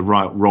around the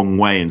wrong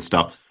way and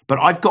stuff. But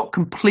I've got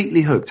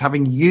completely hooked,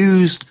 having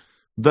used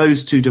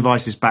those two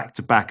devices back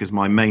to back as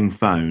my main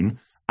phone,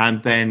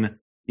 and then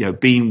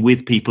being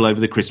with people over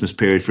the Christmas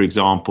period, for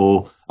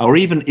example, or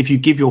even if you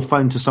give your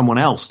phone to someone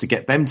else to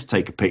get them to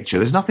take a picture.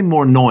 There's nothing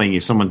more annoying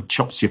if someone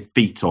chops your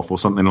feet off or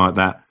something like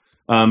that.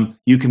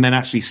 You can then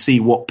actually see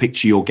what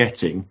picture you're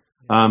getting.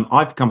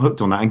 I've become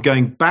hooked on that, and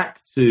going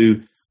back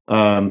to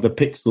the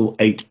Pixel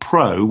 8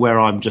 Pro, where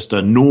I'm just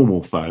a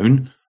normal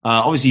phone.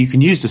 Obviously, you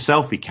can use the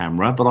selfie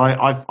camera, but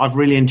I've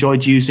really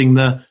enjoyed using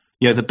the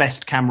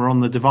best camera on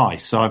the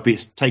device. So I've been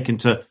taken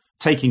to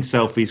taking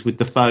selfies with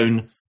the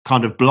phone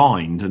kind of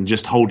blind and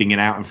just holding it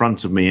out in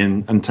front of me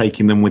and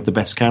taking them with the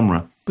best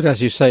camera. But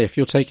as you say, if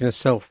you're taking a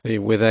selfie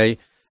with a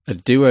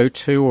Duo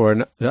 2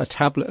 or a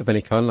tablet of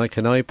any kind, like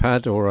an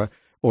iPad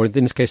or in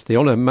this case the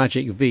Honor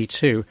Magic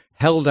V2,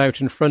 held out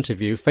in front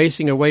of you,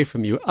 facing away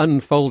from you,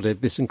 unfolded,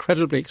 this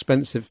incredibly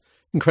expensive,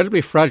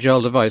 incredibly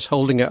fragile device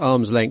holding at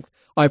arm's length,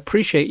 I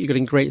appreciate you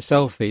getting great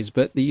selfies,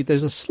 but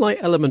there's a slight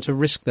element of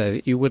risk there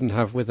that you wouldn't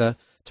have with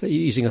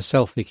using a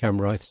selfie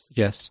camera, I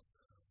suggest.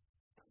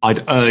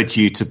 I'd urge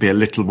you to be a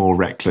little more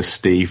reckless,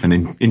 Steve,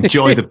 and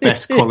enjoy the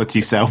best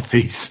quality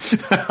selfies.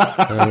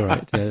 All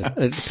right.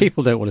 Yeah.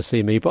 People don't want to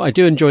see me, but I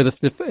do enjoy the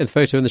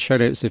photo in the show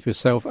notes of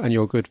yourself and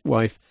your good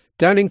wife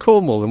down in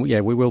Cornwall. And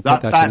we will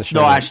put that in the show notes. That's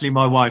not actually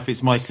my wife.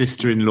 It's my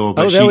sister-in-law.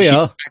 But there we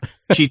are.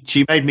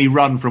 She made me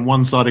run from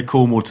one side of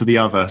Cornwall to the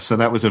other, so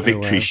that was a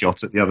victory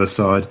shot at the other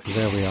side.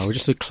 There we are.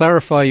 Just to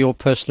clarify your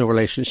personal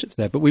relationships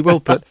there, but we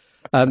will put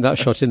that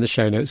shot in the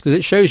show notes because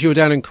it shows you were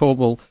down in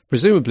Cornwall,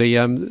 presumably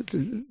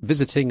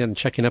visiting and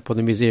checking up on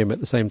the museum at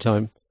the same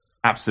time.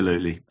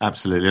 Absolutely,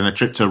 and a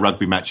trip to a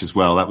rugby match as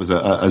well. That was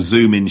a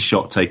zoom-in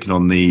shot taken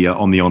on the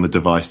Honor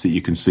device that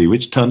you can see,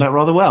 which turned out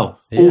rather well.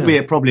 Yeah.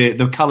 Albeit probably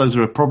the colours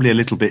are probably a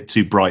little bit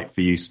too bright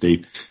for you,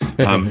 Steve.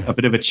 A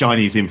bit of a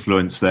Chinese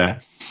influence there.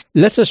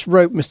 Let us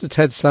rope Mr.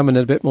 Ted Salmon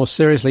a bit more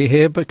seriously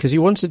here, because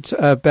you wanted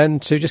Ben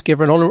to just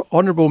give an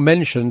honourable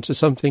mention to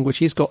something which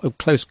he's got a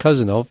close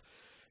cousin of.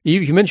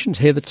 You mentioned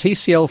here the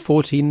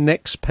TCL40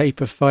 Next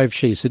Paper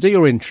 5G. So do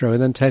your intro,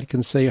 and then Ted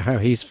can see how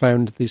he's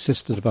found the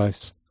sister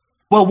device.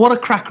 Well, what a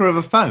cracker of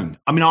a phone.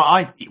 I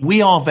mean,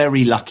 we are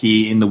very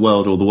lucky in the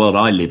world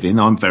I live in.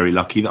 I'm very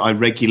lucky that I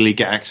regularly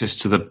get access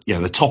to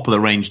the top of the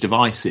range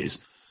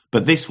devices.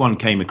 But this one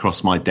came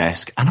across my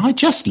desk, and I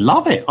just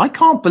love it. I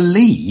can't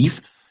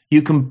believe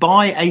you can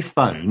buy a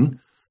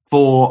phone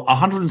for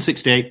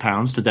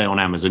 £168 today on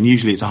Amazon.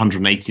 Usually it's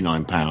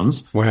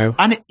 £189. Wow.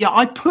 And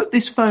I put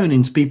this phone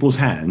into people's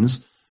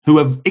hands who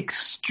are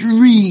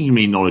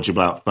extremely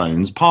knowledgeable about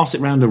phones, pass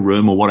it around a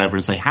room or whatever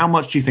and say, how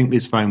much do you think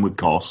this phone would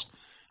cost?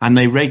 And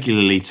they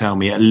regularly tell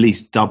me at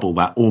least double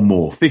that or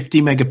more.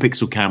 50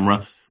 megapixel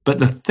camera. But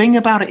the thing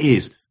about it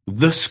is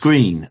the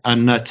screen.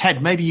 And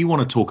Ted, maybe you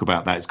want to talk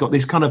about that. It's got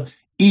this kind of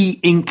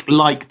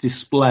e-ink-like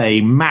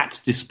display,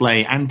 matte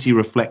display,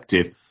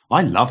 anti-reflective.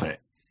 I love it.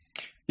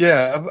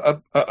 Yeah,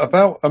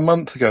 about a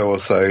month ago or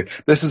so,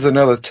 this is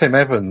another Tim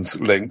Evans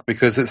link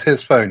because it's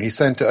his phone. He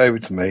sent it over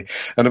to me.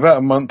 And about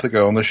a month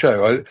ago on the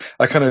show,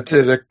 I kind of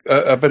did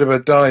a bit of a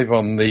dive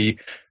on the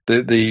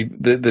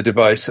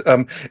device.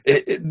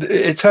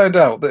 It turned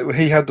out that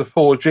he had the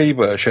 4G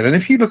version. And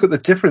if you look at the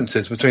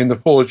differences between the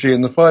 4G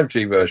and the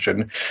 5G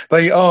version,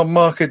 they are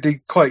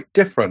markedly quite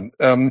different.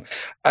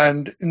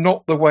 And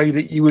not the way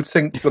that you would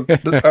think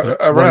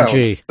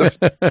around.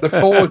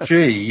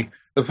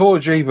 The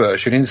 4G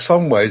version, in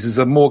some ways, is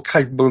a more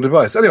capable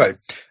device. Anyway,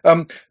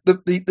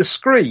 the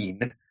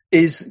screen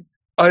is.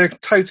 I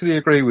totally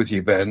agree with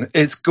you, Ben.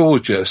 It's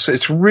gorgeous.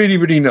 It's really,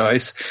 really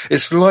nice.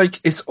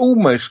 It's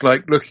almost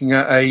like looking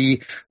at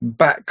a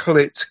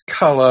backlit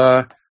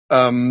color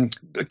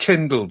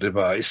Kindle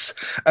device,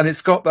 and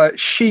it's got that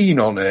sheen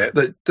on it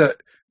that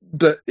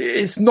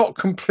it's not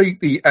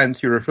completely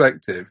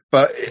anti-reflective,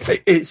 but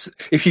it's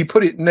if you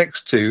put it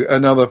next to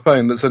another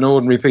phone that's an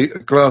ordinary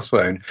glass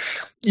phone,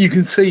 you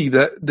can see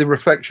that the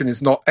reflection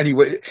is not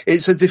anywhere.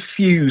 It's a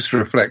diffused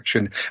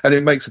reflection, and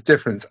it makes a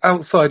difference.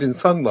 Outside in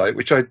sunlight,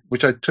 which I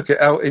took it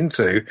out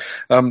into,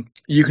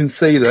 you can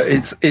see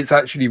that it's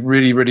actually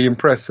really, really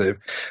impressive.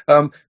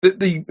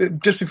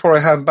 Just before I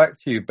hand back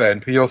to you, Ben,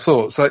 for your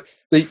thoughts, like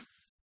the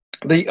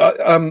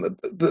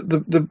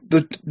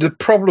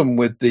problem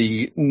with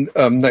the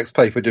Next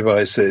Paper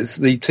devices,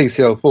 the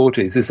TCL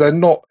 40s, is they're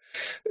not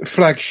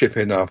flagship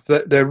enough.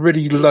 They're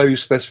really low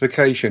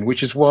specification,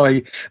 which is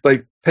why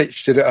they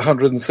pitched it at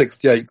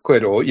 168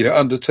 quid or,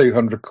 under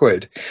 200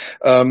 quid.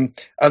 And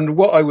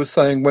what I was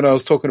saying when I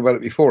was talking about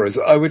it before is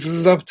I would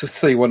love to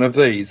see one of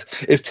these.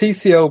 If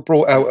TCL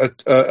brought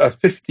out a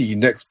 50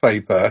 Next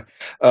Paper,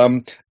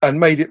 and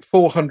made it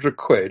 400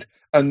 quid,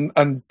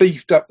 and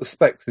beefed up the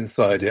specs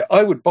inside it,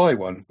 I would buy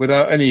one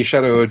without any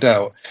shadow of a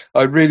doubt.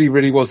 I really,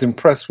 really was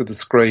impressed with the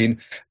screen.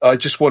 I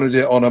just wanted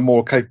it on a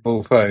more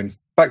capable phone.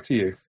 Back to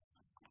you.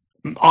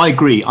 I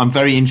agree. I'm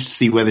very interested to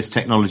see where this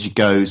technology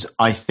goes.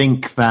 I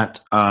think that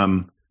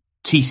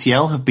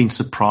TCL have been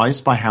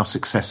surprised by how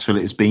successful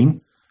it has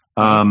been.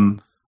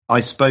 I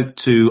spoke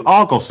to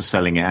Argos are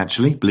selling it,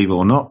 actually, believe it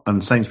or not,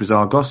 and Sainsbury's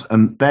Argos,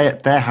 and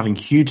they're having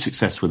huge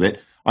success with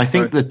it. I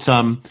think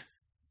that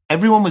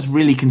everyone was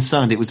really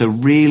concerned. It was a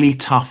really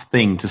tough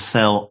thing to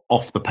sell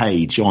off the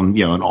page on a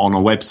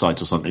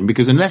website or something,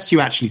 because unless you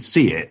actually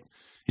see it,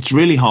 it's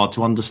really hard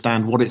to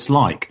understand what it's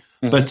like.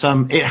 But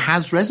it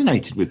has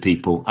resonated with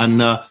people.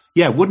 And,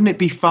 wouldn't it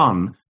be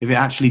fun if it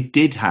actually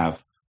did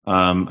have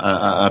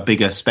a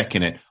bigger spec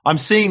in it? I'm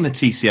seeing the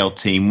TCL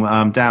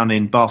team down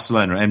in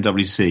Barcelona at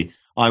MWC.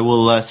 I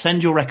will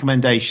send your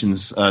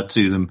recommendations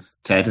to them,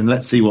 Ted, and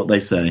let's see what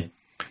they say.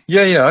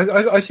 Yeah.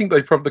 I think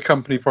the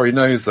company probably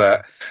knows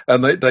that,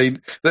 and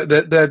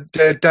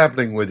they're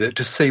dabbling with it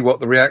to see what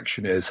the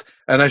reaction is.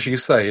 And as you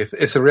say,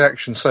 if the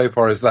reaction so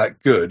far is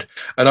that good,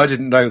 and I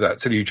didn't know that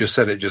till you just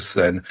said it just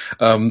then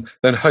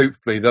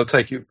hopefully they'll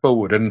take it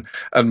forward and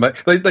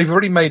they've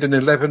already made an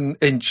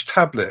 11-inch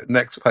tablet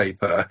Next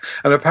Paper,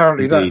 and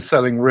apparently Indeed. That's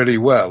selling really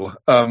well.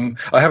 I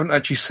haven't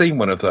actually seen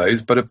one of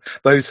those, but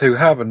those who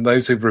have and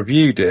those who've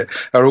reviewed it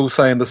are all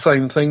saying the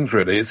same things.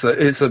 Really, it's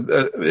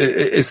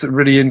a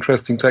really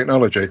interesting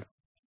technology.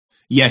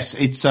 Yes,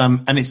 it's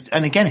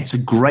a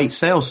great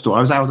sales store. I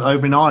was out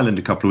over in Ireland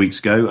a couple of weeks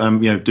ago,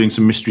 doing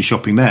some mystery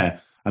shopping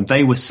there, and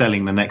they were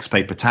selling the Next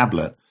Paper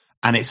tablet,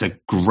 and it's a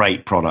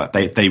great product.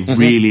 They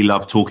really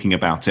love talking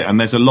about it, and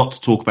there's a lot to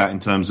talk about in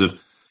terms of,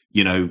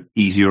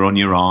 easier on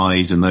your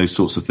eyes and those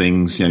sorts of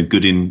things.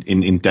 Good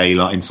in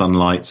daylight, in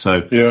sunlight.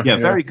 So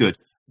very good.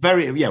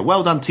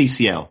 Well done,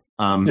 TCL.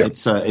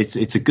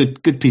 It's a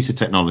good piece of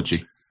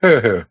technology.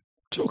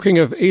 Talking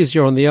of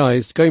easier on the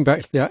eyes, going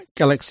back to the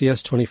Galaxy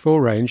S24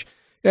 range,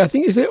 I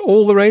think, is it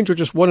all the range or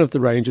just one of the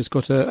range has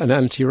got an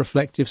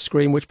anti-reflective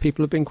screen, which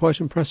people have been quite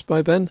impressed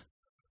by, Ben?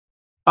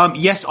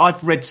 Yes,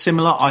 I've read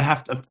similar. I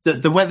have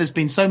the weather's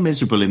been so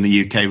miserable in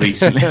the UK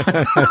recently.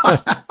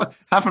 I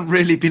haven't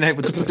really been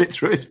able to put it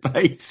through its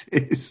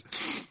paces.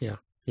 Yeah.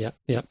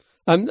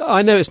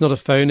 I know it's not a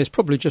phone. It's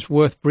probably just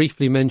worth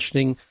briefly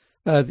mentioning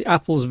the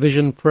Apple's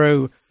Vision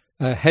Pro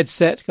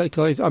headset. I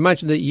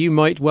imagine that you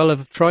might well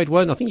have tried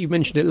one. I think you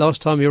mentioned it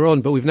last time you were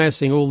on, but we've now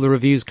seen all the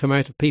reviews come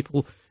out of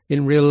people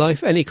in real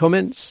life. Any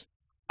comments?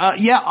 I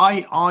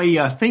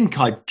think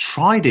I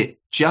tried it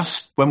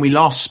just when we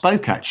last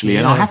spoke, actually.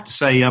 And I have to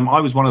say, I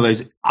was one of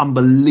those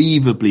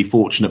unbelievably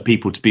fortunate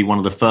people to be one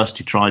of the first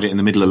who tried it in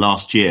the middle of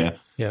last year.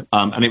 Yeah.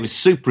 And it was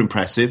super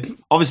impressive.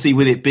 Obviously,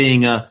 with it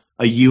being a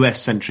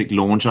US-centric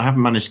launch, I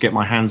haven't managed to get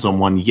my hands on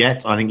one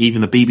yet. I think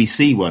even the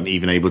BBC weren't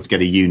even able to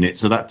get a unit.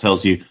 So that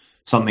tells you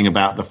something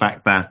about the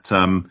fact that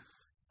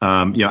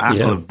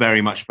Apple are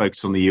very much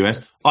focused on the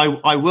US.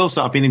 I will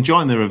say I've been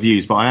enjoying the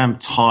reviews, but I am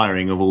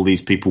tiring of all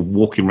these people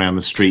walking around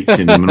the streets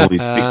in them and all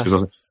these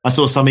pictures. I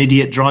saw some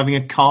idiot driving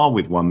a car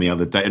with one the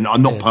other day, and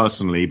not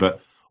personally,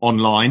 but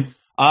online.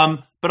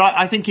 But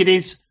I think it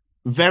is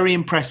very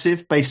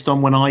impressive based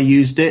on when I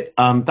used it.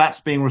 That's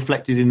being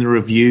reflected in the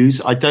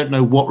reviews. I don't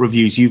know what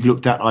reviews you've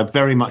looked at. I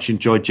very much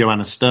enjoyed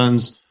Joanna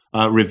Stern's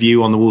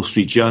review on the Wall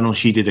Street Journal.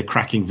 She did a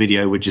cracking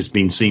video, which has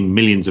been seen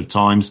millions of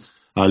times.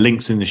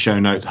 Links in the show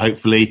notes,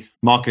 hopefully.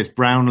 Marcus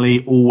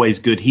Brownlee, always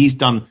good. He's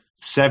done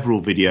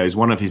several videos.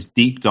 One of his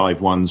deep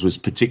dive ones was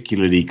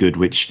particularly good,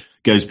 which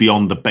goes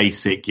beyond the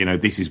basic,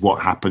 this is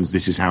what happens,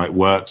 this is how it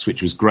works,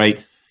 which was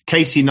great.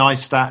 Casey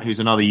Neistat,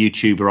 who's another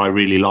YouTuber I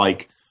really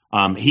like,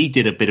 he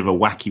did a bit of a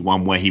wacky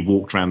one where he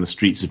walked around the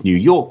streets of New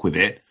York with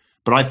it.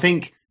 But I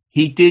think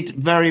he did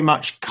very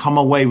much come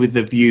away with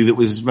the view that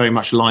was very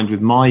much aligned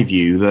with my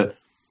view that,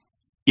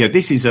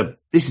 this is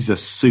a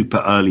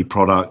super early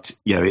product.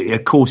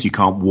 Of course you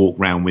can't walk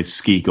around with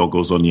ski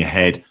goggles on your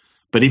head.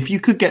 But if you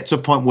could get to a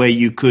point where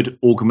you could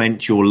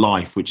augment your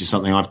life, which is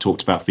something I've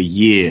talked about for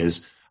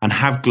years, and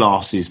have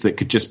glasses that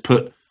could just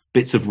put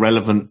bits of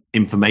relevant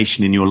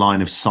information in your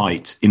line of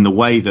sight in the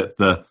way that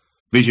the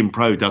Vision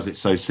Pro does it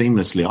so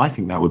seamlessly, I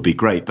think that would be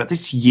great. But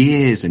it's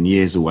years and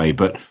years away,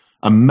 but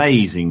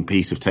amazing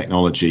piece of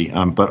technology.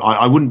 But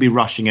I wouldn't be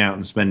rushing out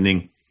and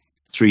spending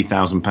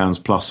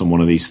 £3,000 plus on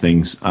one of these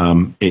things.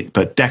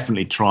 But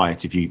definitely try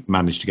it if you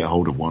manage to get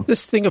hold of one.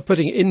 This thing of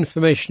putting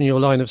information in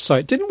your line of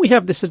sight, didn't we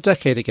have this a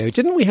decade ago?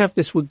 Didn't we have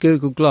this with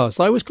Google Glass?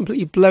 I was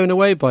completely blown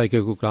away by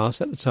Google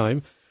Glass at the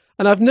time.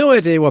 And I've no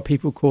idea why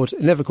people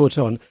never caught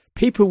on.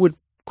 People would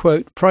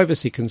quote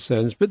privacy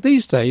concerns, but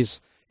these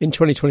days, in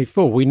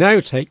 2024, we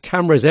now take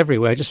cameras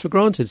everywhere just for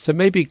granted. So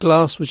maybe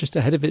Glass was just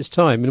ahead of its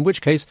time, in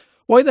which case,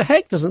 why the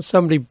heck doesn't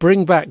somebody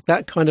bring back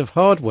that kind of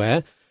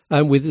hardware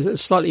with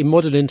slightly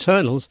modern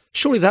internals?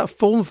 Surely that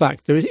form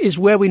factor is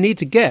where we need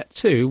to get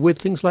to with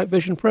things like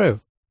Vision Pro.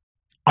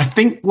 I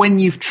think when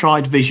you've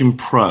tried Vision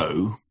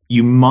Pro,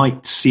 you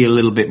might see a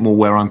little bit more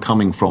where I'm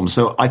coming from.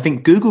 So I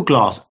think Google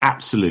Glass,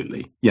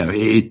 absolutely.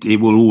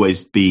 It will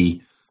always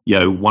be,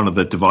 one of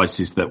the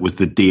devices that was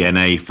the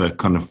DNA for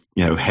kind of,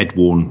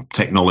 head-worn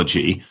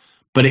technology.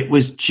 But it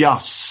was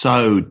just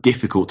so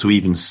difficult to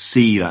even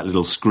see that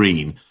little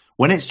screen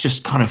when it's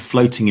just kind of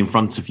floating in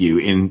front of you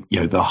in,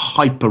 the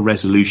hyper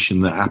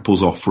resolution that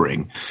Apple's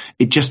offering.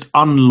 It just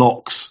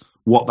unlocks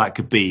what that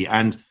could be.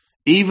 And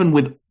even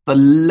with the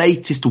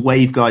latest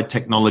waveguide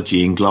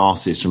technology in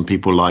glasses from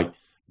people like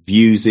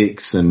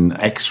Vuzix and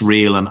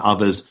X-Real and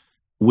others,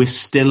 we're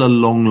still a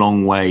long,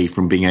 long way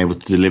from being able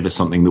to deliver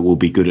something that will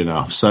be good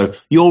enough. So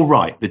you're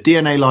right. The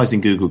DNA lies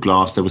in Google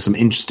Glass. There were some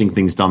interesting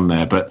things done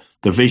there, but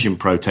the Vision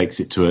Pro takes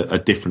it to a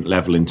different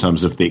level in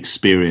terms of the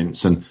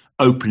experience and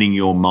opening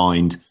your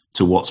mind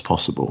to what's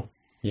possible.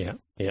 Yeah.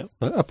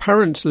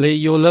 Apparently,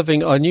 you're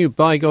loving our new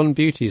Bygone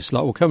Beauty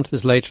slot. We'll come to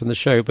this later in the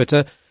show, but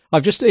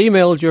I've just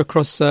emailed you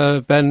across,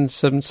 Ben,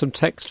 some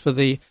text for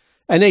the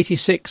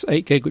N86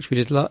 8 gig, which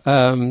we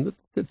did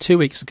 2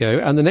 weeks ago,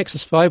 and the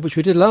Nexus 5, which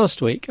we did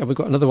last week, and we've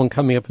got another one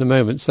coming up in a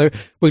moment. So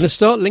we're going to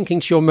start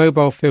linking to your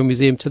mobile film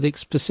museum to the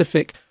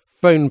specific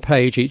phone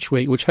page each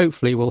week, which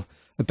hopefully will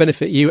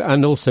benefit you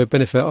and also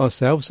benefit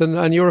ourselves,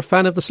 and you're a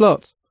fan of the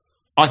slot.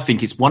 I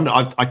think it's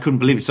wonderful. I couldn't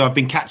believe it. So I've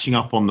been catching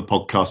up on the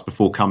podcast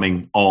before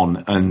coming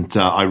on, and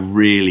I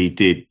really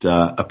did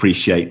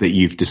appreciate that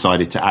you've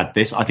decided to add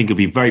this. I think it'll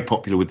be very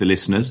popular with the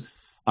listeners.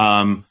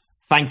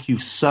 Thank you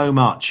so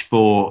much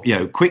for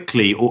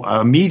quickly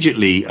or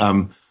immediately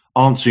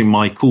answering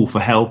my call for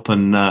help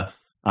and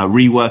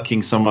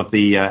reworking some of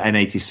the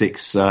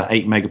N86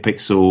 8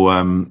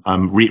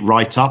 megapixel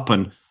write up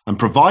and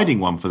providing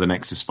one for the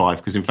Nexus 5,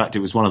 because in fact it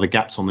was one of the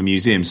gaps on the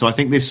museum. So I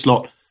think this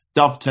slot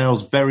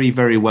dovetails very,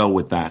 very well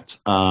with that.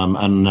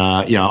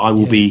 I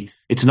will be.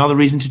 It's another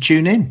reason to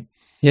tune in.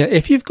 Yeah,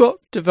 if you've got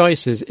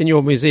devices in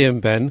your museum,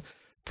 Ben,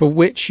 for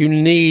which you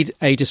need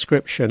a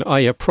description,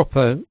 i.e. a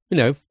proper,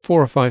 4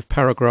 or 5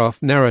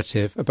 paragraph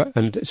narrative about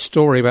and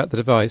story about the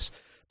device,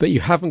 but you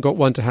haven't got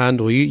one to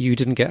hand, or you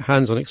didn't get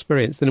hands-on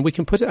experience, then we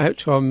can put it out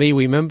to our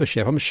MeWe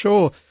membership. I'm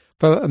sure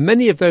for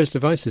many of those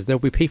devices, there'll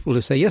be people who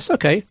say, yes,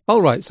 okay,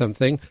 I'll write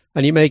something,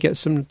 and you may get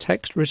some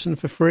text written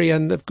for free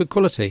and of good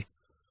quality.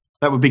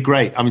 That would be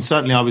great. I mean,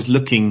 certainly I was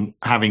looking,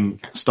 having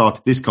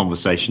started this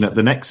conversation, at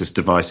the Nexus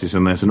devices,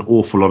 and there's an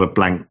awful lot of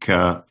blank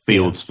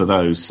fields for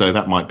those. So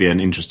that might be an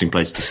interesting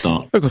place to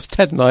start. Of course,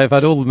 Ted and I have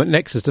had all the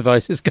Nexus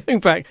devices going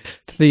back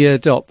to the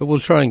dot, but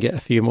we'll try and get a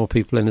few more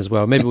people in as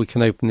well. Maybe we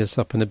can open this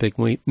up in a big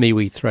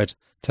MeWe thread,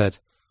 Ted.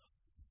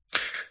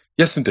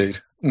 Yes,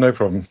 indeed. No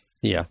problem.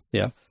 Yeah.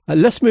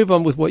 Let's move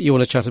on with what you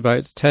want to chat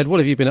about. Ted, what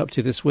have you been up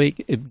to this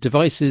week?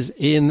 Devices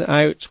in,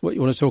 out, what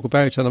you want to talk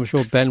about, and I'm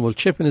sure Ben will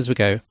chip in as we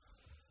go.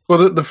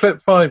 Well, the Flip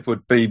 5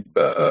 would be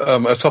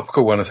a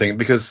topical one, I think,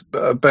 because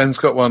Ben's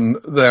got one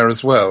there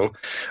as well.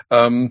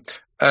 And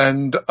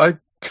I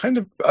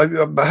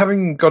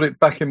having got it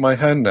back in my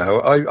hand now,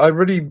 I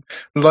really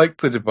like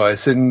the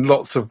device in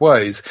lots of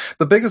ways.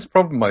 The biggest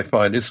problem I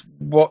find is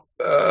what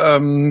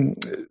Ben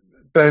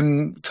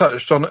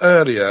touched on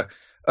earlier,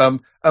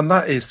 and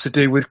that is to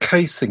do with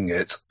casing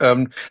it.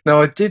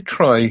 Now, I did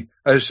try,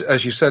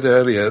 as you said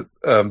earlier,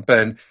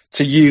 Ben,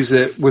 to use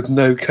it with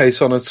no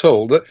case on at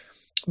all.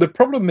 The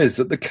problem is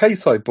that the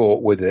case I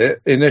bought with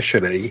it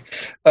initially,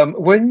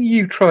 when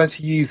you try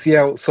to use the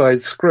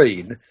outside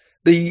screen,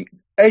 the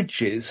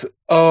edges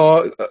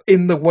are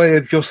in the way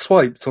of your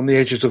swipes on the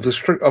edges of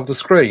the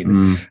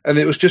screen, and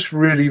it was just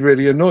really,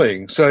 really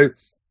annoying. So,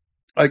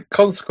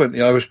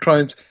 consequently, I was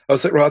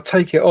like, right, I'll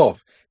take it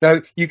off.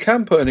 Now, you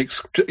can put an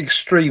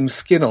extreme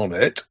skin on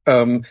it,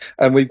 and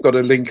we've got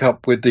a link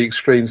up with the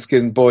Extreme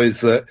Skin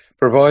boys that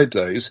provide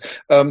those.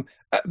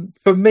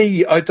 For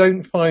me, I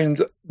don't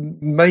find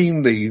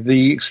mainly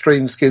the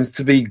extreme skins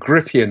to be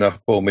grippy enough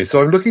for me.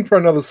 So I'm looking for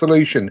another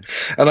solution.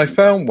 And I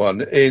found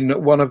one in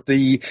one of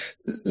the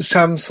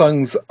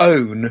Samsung's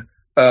own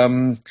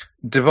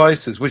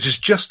devices, which has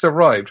just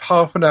arrived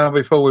half an hour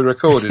before we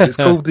recorded. It's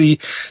called the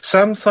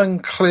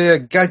Samsung Clear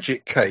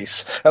Gadget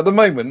Case. At the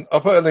moment,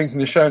 I'll put a link in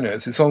the show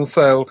notes. It's on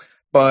sale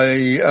by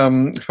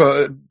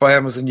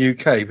Amazon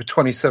UK for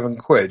 27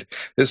 quid.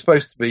 It's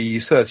supposed to be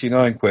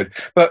 39 quid.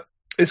 But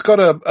it's got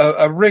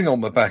a ring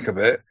on the back of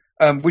it,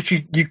 which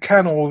you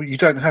can or you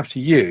don't have to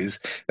use.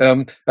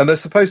 And they're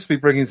supposed to be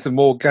bringing some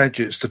more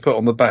gadgets to put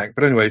on the back.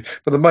 But anyway,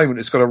 for the moment,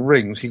 it's got a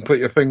ring, so you can put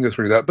your finger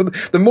through that. But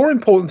the more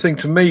important thing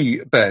to me,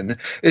 Ben,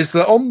 is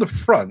that on the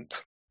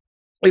front,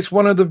 it's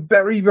one of the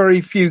very, very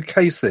few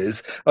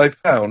cases I've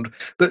found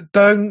that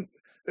don't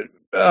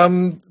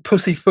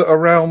pussyfoot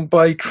around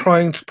by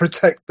trying to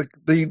protect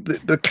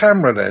the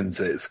camera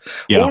lenses.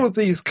 Yeah. All of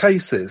these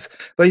cases,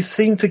 they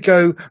seem to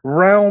go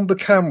round the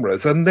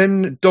cameras and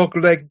then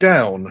dogleg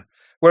down.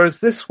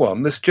 Whereas this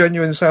one, this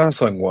genuine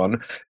Samsung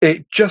one,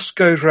 it just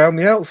goes round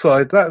the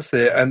outside, that's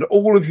it, and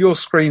all of your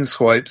screen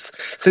swipes,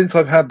 since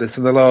I've had this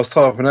in the last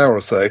half an hour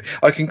or so,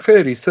 I can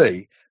clearly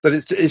see that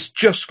it's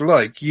just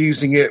like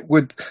using it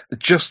with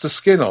just the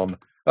skin on.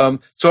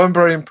 So I'm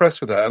very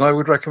impressed with that, and I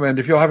would recommend,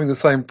 if you're having the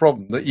same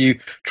problem, that you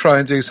try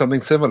and do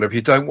something similar if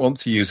you don't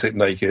want to use it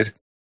naked.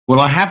 Well,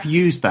 I have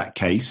used that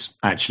case,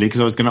 actually, because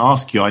I was going to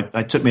ask you.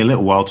 It took me a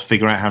little while to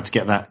figure out how to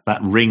get that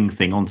ring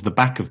thing onto the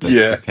back of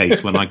the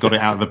case when I got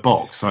it out of the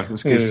box.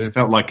 It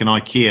felt like an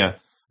IKEA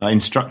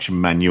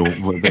instruction manual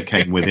that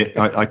came with it.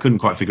 I couldn't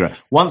quite figure it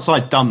out. Once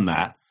I'd done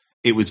that,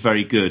 it was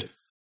very good.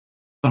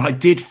 But I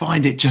did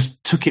find it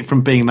just took it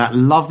from being that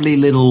lovely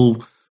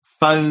little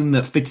phone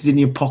that fitted in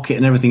your pocket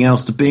and everything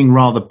else to being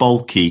rather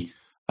bulky.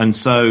 And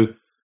so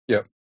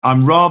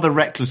I'm rather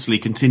recklessly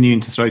continuing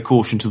to throw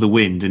caution to the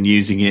wind and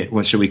using it,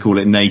 what shall we call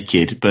it,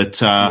 naked.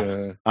 But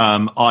I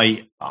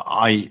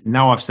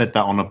now I've said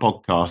that on a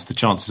podcast, the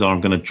chances are I'm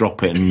going to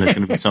drop it and there's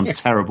going to be some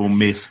terrible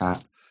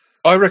mishap.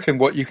 I reckon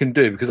what you can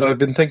do, because I've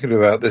been thinking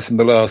about this in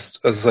the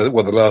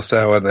last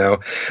hour now.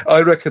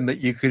 I reckon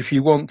that you could, if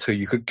you want to,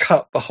 you could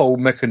cut the whole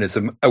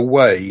mechanism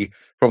away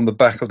from the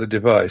back of the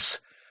device.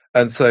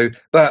 And so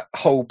that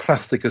whole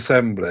plastic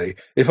assembly,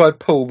 if I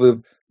pull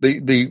the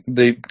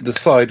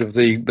side of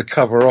the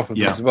cover off of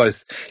the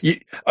device,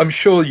 I'm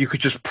sure you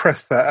could just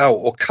press that out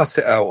or cut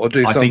it out or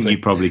do something. I think you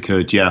probably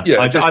could, yeah.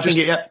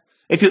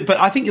 But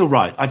I think you're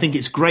right. I think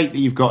it's great that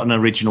you've got an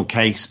original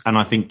case, and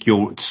I think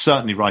you're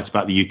certainly right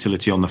about the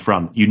utility on the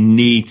front. You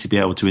need to be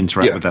able to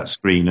interact with that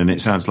screen, and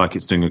it sounds like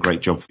it's doing a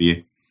great job for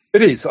you.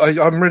 It is.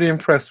 I'm really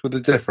impressed with the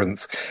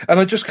difference. And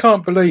I just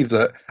can't believe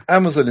that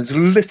Amazon is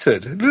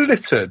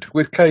littered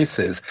with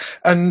cases,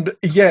 and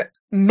yet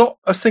not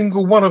a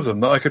single one of them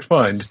that I could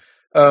find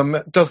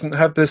doesn't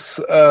have this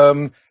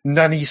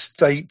nanny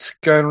state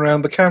going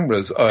around the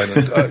cameras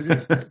island.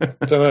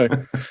 I don't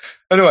know.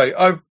 Anyway,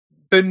 I've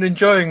been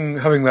enjoying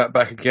having that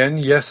back again.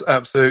 Yes,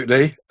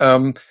 absolutely.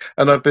 And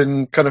I've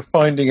been kind of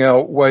finding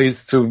out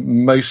ways to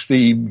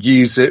mostly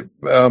use it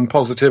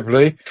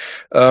positively.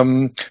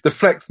 The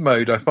flex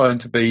mode I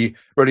find to be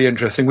really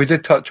interesting. We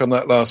did touch on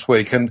that last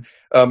week, and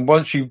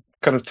once you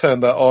kind of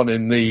turn that on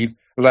in the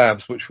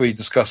labs, which we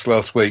discussed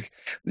last week,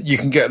 you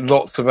can get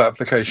lots of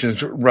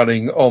applications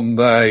running on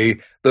the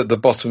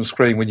bottom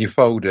screen when you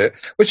fold it,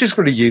 which is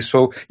really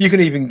useful. You can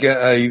even get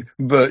a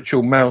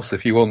virtual mouse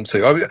if you want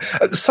to. I mean,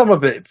 some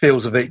of it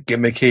feels a bit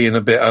gimmicky and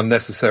a bit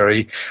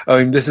unnecessary. I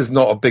mean, this is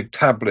not a big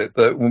tablet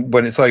that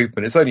when it's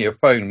open, it's only a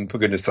phone, for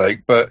goodness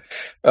sake. But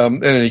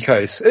in any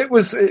case,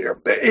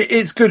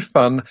 it's good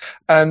fun.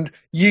 And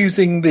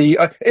using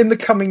in the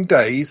coming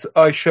days,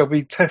 I shall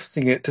be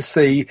testing it to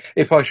see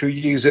if I shall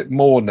use it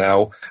more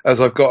now,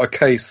 as I've got a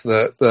case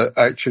that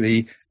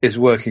actually is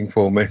working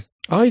for me.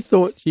 I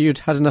thought you'd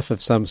had enough of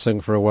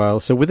Samsung for a while,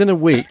 so within a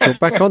week you're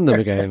back on them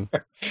again.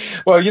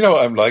 Well, you know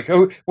what I'm like.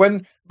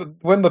 When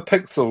the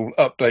Pixel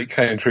update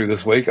came through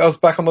this week, I was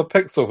back on the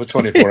Pixel for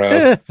 24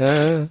 hours.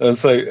 And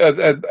so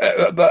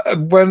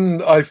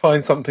when I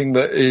find something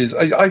that is...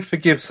 I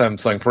forgive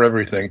Samsung for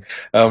everything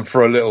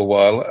for a little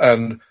while,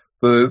 and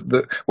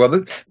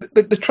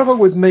The trouble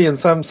with me and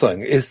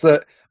Samsung is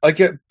that I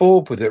get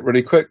bored with it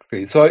really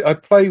quickly. So I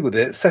play with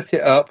it, set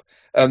it up,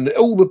 and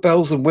all the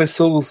bells and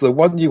whistles, the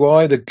One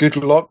UI, the good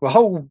lock, the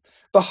whole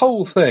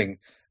thing.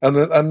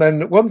 And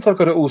then once I've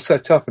got it all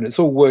set up and it's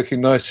all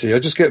working nicely, I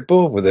just get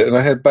bored with it and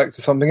I head back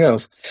to something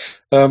else.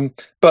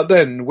 But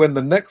then when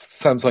the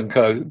next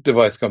Samsung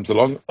device comes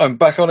along, I'm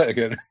back on it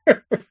again.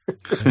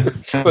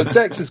 But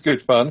Dex is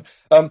good fun.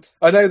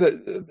 I know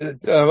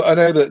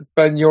that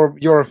Ben,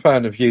 you're a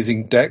fan of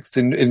using Dex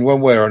in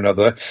one way or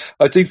another.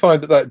 I do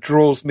find that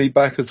draws me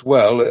back as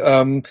well.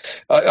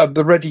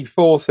 The Ready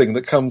 4 thing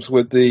that comes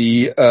with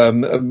the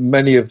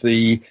many of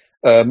the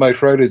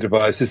Motorola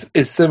devices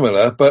is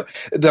similar, but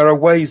there are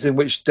ways in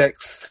which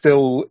Dex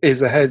still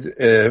is ahead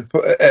of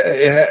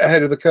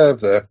the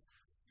curve there.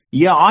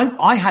 Yeah,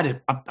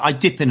 I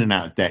dip in and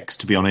out of Dex,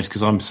 to be honest,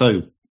 because I'm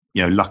so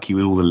lucky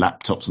with all the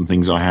laptops and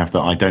things I have that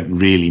I don't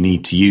really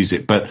need to use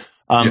it. But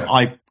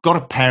I got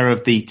a pair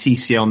of the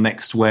TCL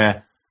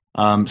Nextwear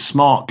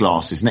smart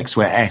glasses,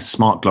 Nextwear S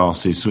smart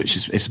glasses,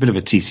 which it's a bit of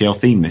a TCL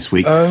theme this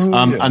week.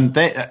 And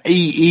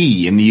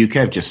EE in the UK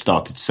have just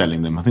started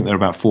selling them. I think they're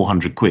about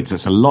 400 quid. So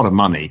it's a lot of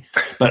money.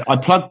 But I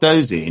plugged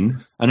those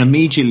in and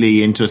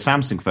immediately into a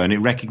Samsung phone, it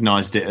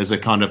recognized it as a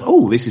kind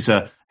of, this is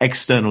a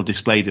external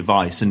display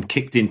device, and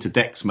kicked into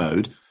Dex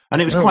mode.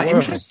 And it was quite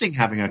interesting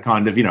having a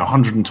kind of,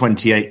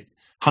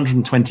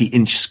 120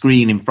 inch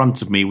screen in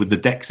front of me with the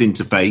Dex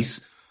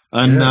interface,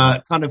 and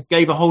kind of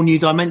gave a whole new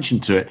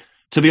dimension to it.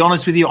 To be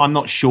honest with you, I'm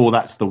not sure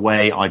that's the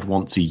way I'd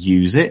want to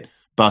use it,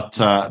 but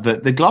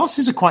the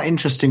glasses are quite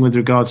interesting with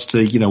regards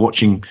to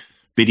watching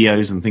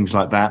videos and things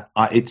like that.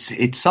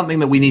 It's something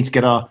that we need to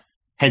get our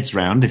heads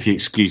round, if you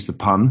excuse the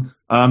pun,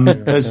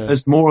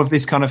 as more of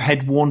this kind of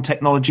head-worn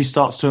technology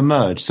starts to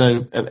emerge.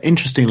 So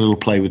interesting little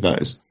play with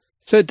those.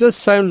 So it does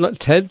sound like,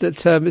 Ted,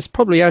 that it's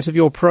probably out of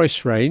your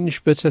price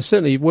range, but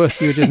certainly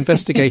worth you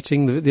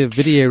investigating the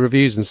video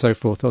reviews and so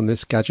forth on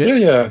this gadget.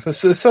 Yeah. It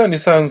certainly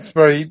sounds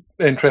very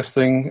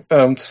interesting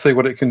to see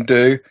what it can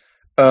do.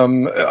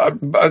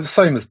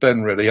 Same as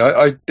Ben, really.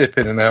 I dip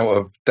in and out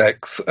of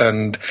Dex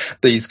and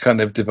these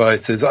kind of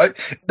devices.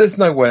 There's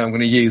no way I'm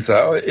going to use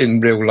that in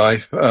real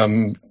life.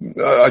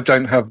 I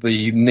don't have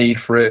the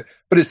need for it,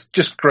 but it's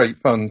just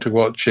great fun to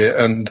watch it.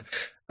 And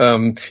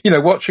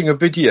watching a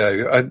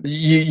video,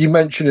 you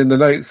mentioned in the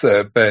notes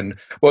there, Ben,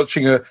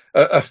 watching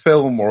a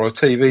film or a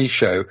TV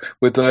show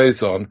with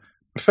those on.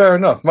 Fair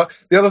enough.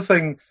 The other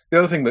thing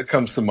that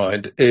comes to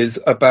mind is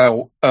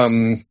about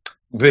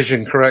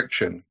vision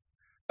correction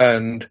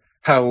and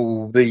how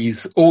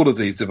all of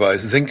these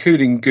devices,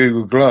 including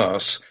Google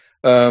Glass,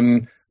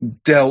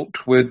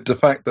 dealt with the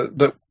fact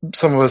that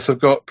some of us have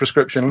got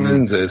prescription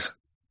lenses.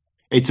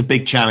 It's a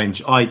big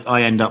challenge.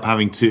 I end up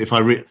having to,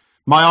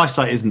 my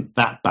eyesight isn't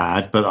that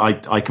bad, but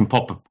I can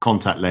pop a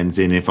contact lens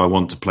in if I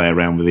want to play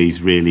around with these,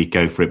 really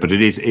go for it. But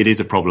it is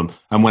a problem.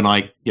 And when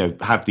I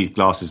have these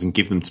glasses and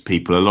give them to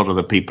people, a lot of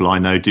the people I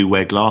know do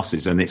wear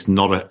glasses, and it's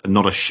not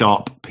a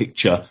sharp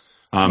picture.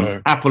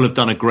 No. Apple have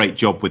done a great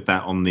job with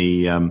that on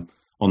the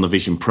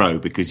Vision Pro,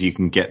 because you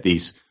can get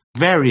these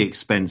very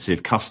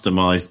expensive,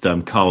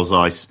 customized Carl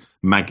Zeiss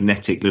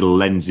magnetic little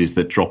lenses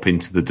that drop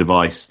into the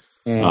device.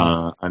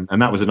 And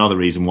that was another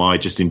reason why I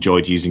just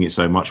enjoyed using it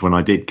so much when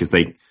I did, because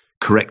they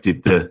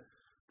corrected the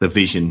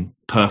vision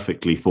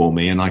perfectly for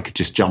me, and I could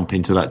just jump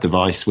into that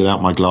device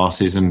without my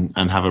glasses and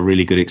have a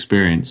really good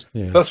experience.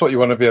 Yeah. That's what you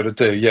want to be able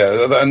to do,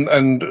 yeah.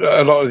 And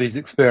a lot of these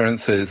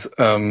experiences,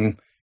 spend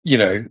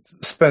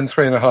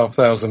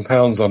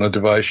 £3,500 on a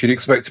device, you'd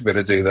expect to be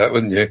able to do that,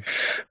 wouldn't you?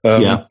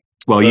 Yeah.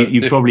 Well,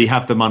 you probably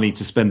have the money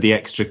to spend the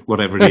extra,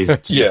 whatever it is,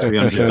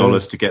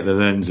 $300 to get the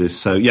lenses.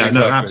 So,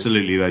 exactly. No,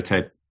 absolutely though,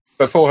 Ted.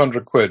 For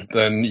 400 quid,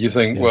 then you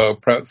think, well,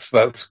 perhaps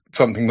that's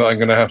something that I'm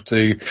going to have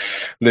to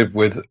live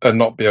with and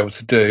not be able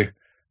to do.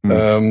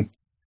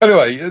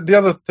 Anyway, the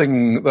other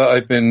thing that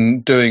I've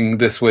been doing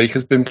this week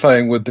has been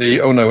playing with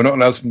the... Oh, no, we're not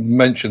allowed to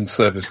mention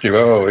Surface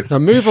Duo, are we? Now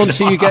move on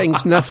to you getting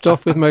naffed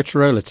off with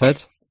Motorola,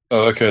 Ted.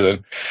 Oh, okay,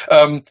 then.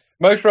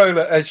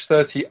 Motorola Edge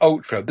 30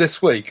 Ultra this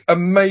week,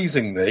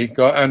 amazingly,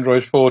 got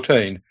Android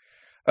 14.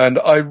 And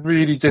I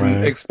really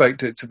didn't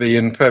expect it to be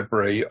in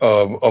February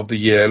of the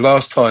year.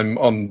 Last time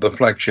on the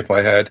flagship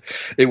I had,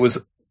 it was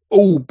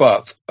all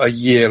but a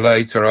year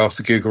later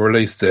after Google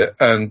released it.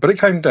 But it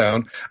came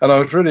down, and I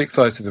was really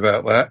excited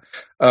about that.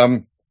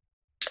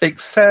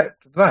 Except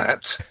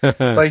that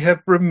they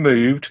have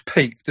removed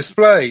peak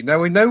display.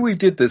 Now, we know we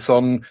did this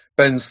on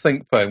Ben's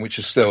Think phone, which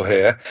is still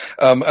here,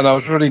 and I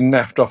was really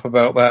naffed off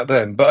about that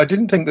then. But I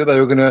didn't think that they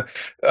were going to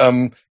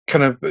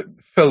kind of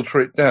filter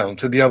it down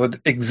to the other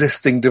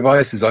existing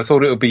devices. I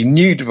thought it would be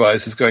new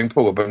devices going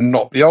forward, but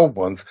not the old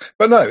ones.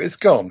 But no, it's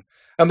gone.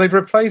 And they've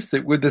replaced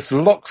it with this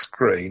lock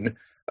screen,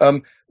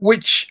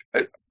 which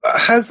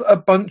has a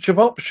bunch of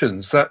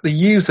options that the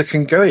user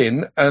can go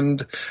in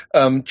and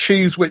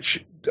choose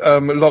which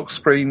lock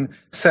screen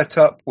set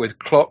up with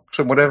clocks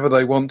and whatever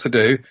they want to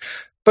do,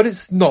 but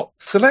it's not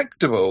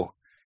selectable.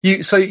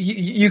 You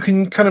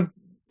can kind of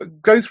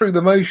go through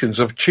the motions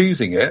of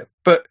choosing it,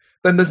 but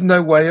then there's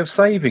no way of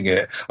saving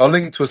it. I'll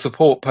link to a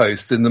support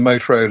post in the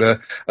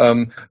Motorola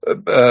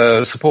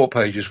support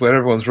pages where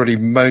everyone's really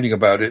moaning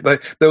about it.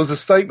 There was a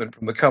statement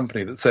from the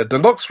company that said the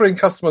lock screen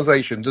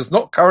customization does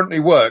not currently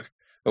work.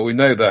 Well, we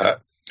know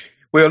that.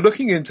 We are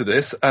looking into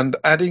this and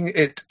adding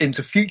it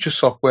into future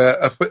software,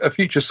 a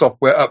future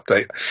software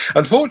update.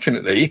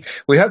 Unfortunately,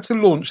 we had to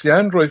launch the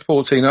Android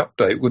 14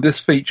 update with this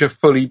feature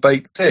fully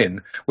baked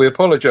in. We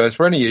apologise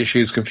for any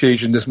issues,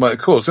 confusion this might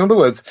cause. In other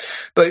words,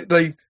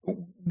 the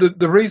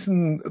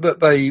reason that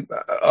they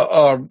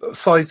are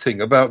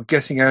citing about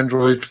getting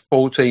Android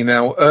 14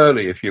 out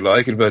early, if you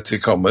like,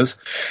 inverted commas,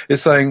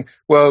 is saying,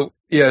 well,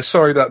 yeah,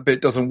 sorry that bit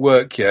doesn't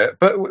work yet,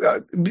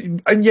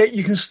 and yet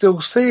you can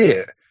still see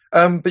it.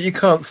 But you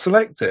can't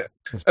select it.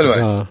 That's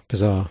anyway,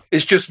 bizarre.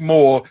 It's just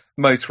more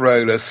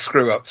Motorola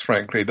screw-ups,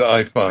 frankly, that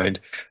I find.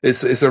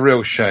 It's a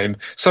real shame.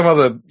 Some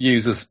other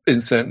users,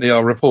 incidentally,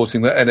 are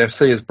reporting that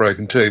NFC is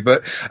broken too.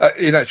 But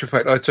in actual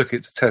fact, I took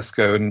it to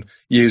Tesco and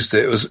used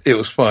it. It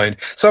was fine.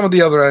 Some of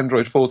the other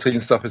Android 14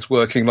 stuff is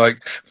working,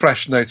 like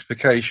flash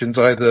notifications,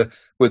 either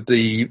with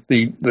the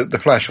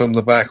flash on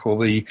the back or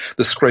the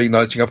screen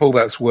lighting up, all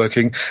that's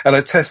working. And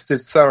I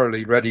tested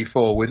thoroughly Ready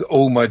For with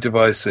all my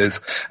devices,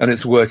 and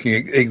it's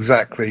working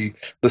exactly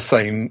the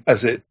same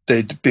as it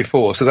did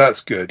before. So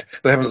that's good.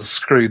 They haven't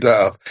screwed that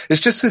up.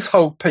 It's just this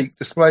whole peak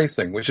display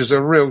thing, which is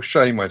a real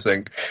shame, I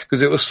think,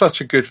 because it was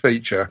such a good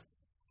feature.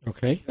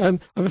 Okay. I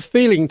have a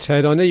feeling,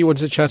 Ted, I know you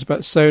wanted to chat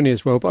about Sony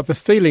as well, but I have a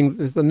feeling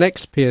that the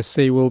next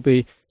PSC will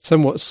be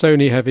somewhat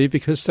Sony heavy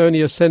because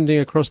Sony are sending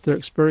across their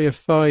Xperia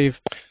 5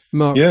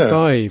 Mark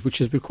V, which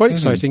has been quite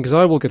exciting because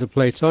I will get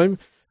a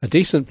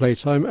decent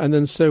playtime, and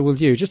then so will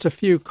you. Just a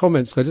few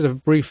comments. I did a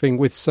briefing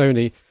with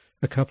Sony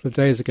a couple of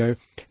days ago.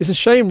 It's a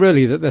shame,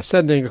 really, that they're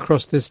sending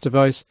across this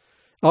device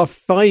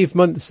 5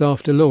 months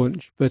after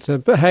launch. But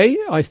hey,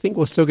 I think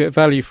we'll still get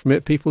value from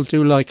it. People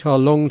do like our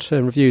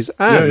long-term reviews.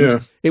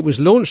 And it was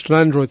launched on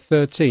Android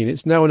 13.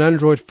 It's now on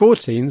Android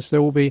 14, so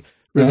we'll be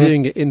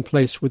reviewing it in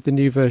place with the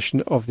new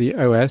version of the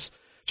OS.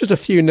 Just a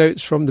few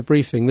notes from the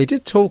briefing. They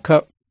did talk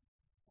up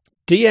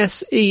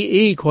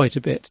DSEE quite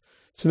a bit,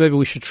 so maybe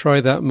we should try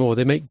that more.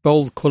 They make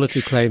bold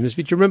quality claims.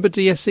 Do you remember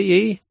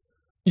DSEE?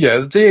 Yeah,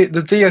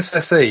 the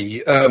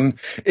DSSE,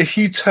 if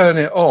you turn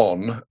it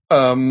on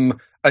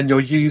and you're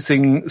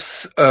using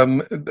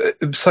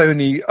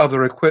Sony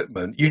other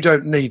equipment, you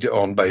don't need it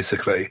on,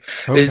 basically.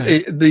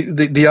 Okay.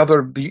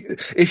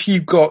 If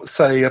you've got,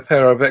 say, a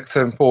pair of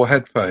XM4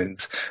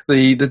 headphones,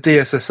 the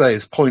DSSE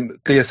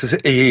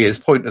is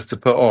pointless to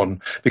put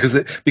on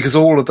because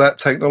all of that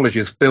technology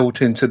is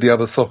built into the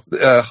other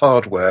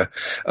hardware.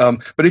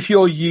 But if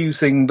you're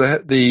using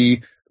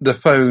the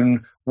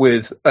phone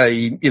with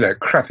a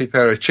crappy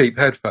pair of cheap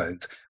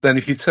headphones, then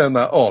if you turn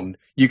that on,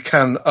 you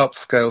can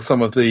upscale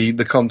some of the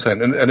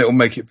content and it will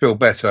make it feel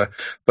better.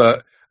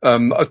 But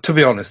to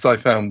be honest, I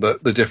found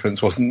that the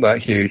difference wasn't that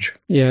huge.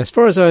 Yeah, as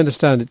far as I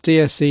understand it,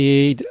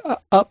 DSE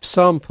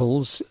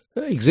upsamples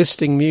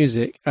existing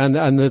music, and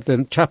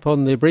the chap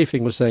on the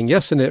briefing was saying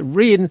yes, and it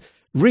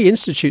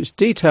reinstitutes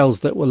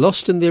details that were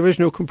lost in the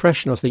original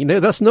compression. I was thinking,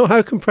 no, that's not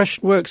how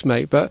compression works,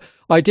 mate. But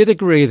I did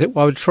agree that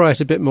I would try it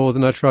a bit more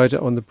than I tried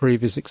it on the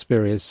previous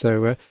Xperia.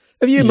 So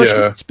have you much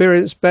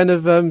experience, Ben,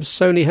 of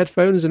Sony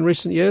headphones in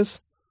recent years?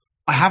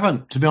 I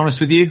haven't, to be honest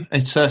with you.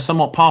 It's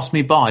somewhat passed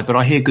me by, but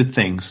I hear good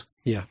things.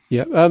 Yeah.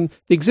 The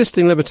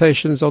existing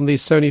limitations on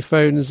these Sony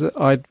phones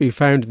that we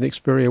found in the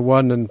Xperia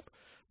 1 and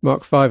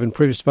Mark V and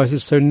previous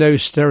devices, so no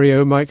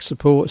stereo mic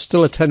support,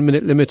 still a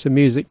 10-minute limit to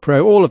Music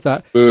Pro, all of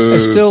that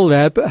is still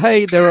there. But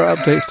hey, there are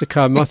updates to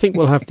come. I think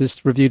we'll have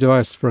this review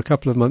device for a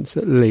couple of months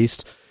at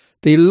least.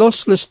 The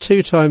lossless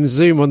 2x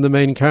zoom on the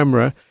main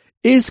camera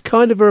is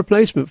kind of a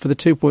replacement for the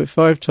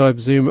 2.5x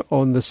zoom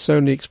on the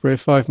Sony Xperia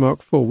 5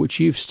 Mark IV, which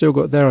you've still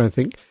got there, I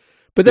think.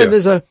 But then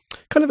there's a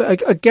kind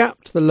of a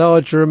gap to the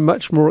larger and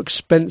much more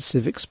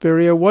expensive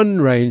Xperia 1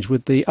 range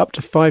with the up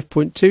to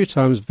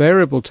 5.2x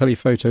variable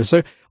telephoto.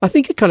 So I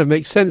think it kind of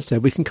makes sense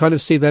there. We can kind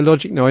of see their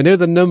logic now. I know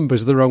the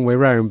numbers are the wrong way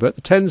around, but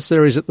the 10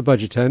 series at the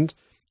budget end,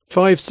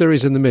 5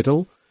 series in the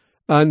middle,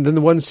 and then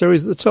the 1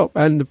 series at the top.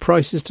 And the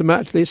prices to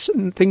match this,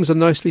 and things are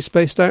nicely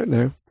spaced out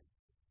now.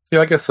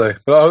 Yeah, I guess so.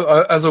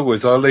 But as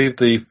always, I'll leave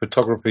the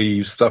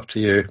photography stuff to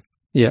you.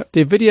 Yeah,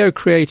 the video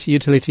creator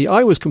utility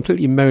I was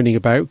completely moaning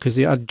about because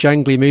it had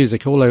jangly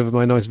music all over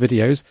my nice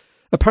videos.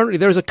 Apparently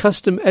there is a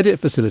custom edit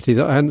facility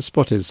that I hadn't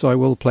spotted, so I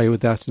will play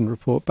with that and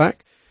report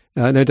back.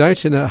 No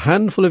doubt in a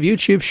handful of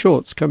YouTube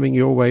shorts coming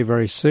your way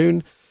very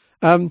soon.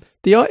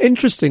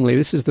 Interestingly,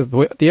 this is the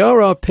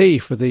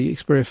RRP for the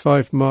Xperia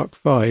 5 Mark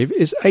V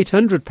is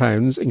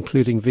 £800,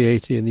 including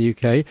VAT in the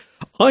UK.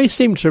 I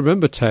seem to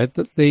remember, Ted,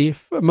 that the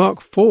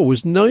Mark IV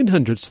was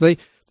 £900, so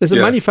there's a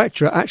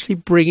manufacturer actually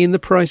bringing the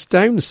price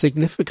down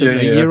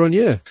significantly year on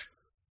year.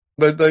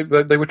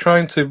 They were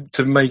trying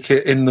to make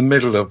it in the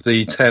middle of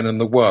the 10 and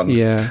the 1,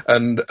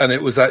 and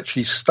it was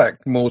actually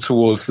stacked more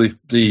towards the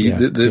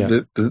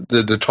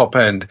top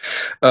end.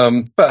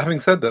 But having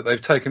said that,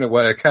 they've taken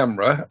away a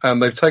camera,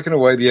 and they've taken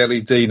away the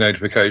LED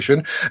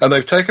notification, and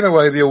they've taken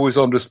away the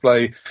always-on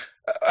display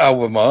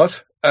album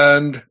art.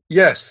 And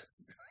yes.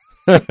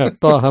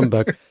 Bar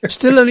humbug.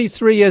 Still only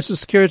 3 years of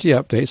security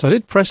updates. I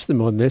did press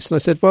them on this, and I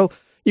said, well,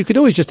 you could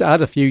always just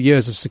add a few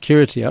years of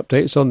security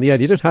updates on the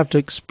end. You don't have to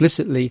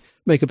explicitly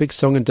make a big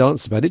song and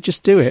dance about it.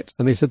 Just do it.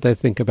 And they said they'd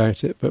think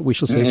about it, but we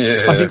shall see.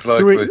 Yeah, I think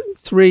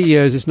three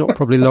years is not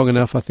probably long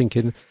enough, I think,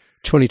 in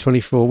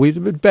 2024.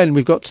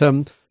 We've got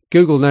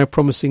Google now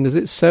promising, is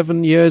it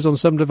 7 years on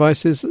some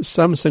devices?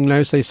 Samsung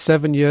now say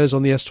 7 years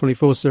on the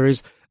S24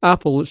 series.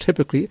 Apple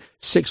typically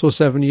 6 or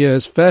 7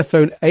 years.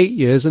 Fairphone 8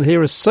 years. And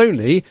here is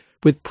Sony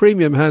with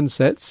premium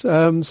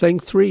handsets saying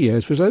 3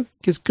 years, which I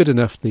think is good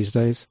enough these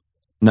days.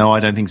 No,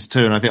 I don't think so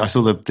too. And I think I saw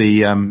I think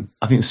the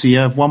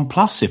CEO of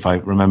OnePlus, if I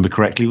remember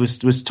correctly,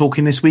 was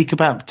talking this week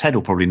about, Ted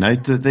will probably know,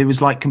 that they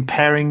was like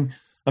comparing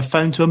a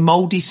phone to a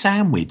mouldy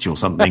sandwich or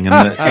something.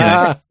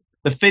 And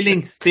the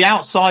filling, the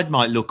outside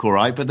might look all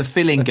right, but the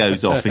filling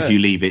goes off if you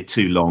leave it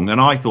too long.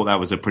 And I thought that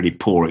was a pretty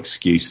poor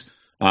excuse.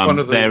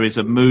 There is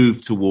a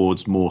move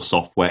towards more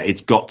software.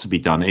 It's got to be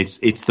done.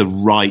 It's the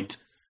right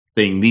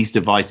thing. These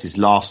devices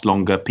last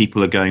longer.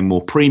 People are going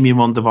more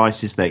premium on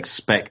devices. They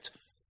expect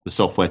the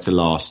software to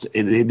last.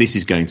 This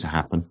is going to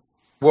happen.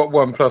 What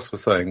OnePlus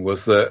was saying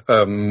was that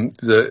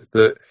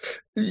that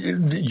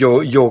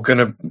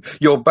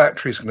your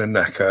battery's gonna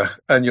knacker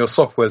and your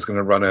software's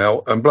gonna run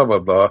out and blah blah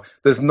blah.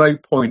 There's no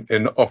point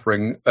in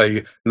offering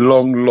a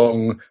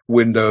long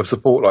window of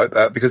support like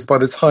that, because by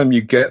the time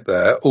you get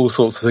there, all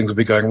sorts of things will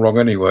be going wrong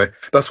anyway.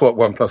 That's what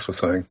OnePlus was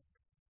saying.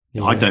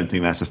 Yeah. I don't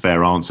think that's a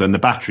fair answer. And the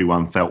battery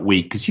one felt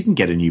weak because you can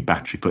get a new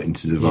battery put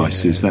into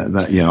devices.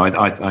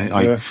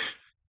 Yeah.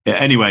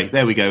 Anyway,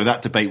 there we go.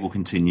 That debate will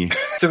continue.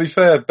 To be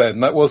fair, Ben,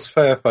 that was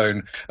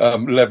Fairphone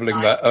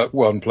levelling that at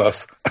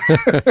OnePlus.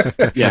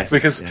 Yes,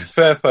 because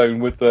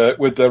Fairphone with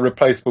the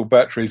replaceable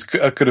batteries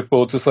could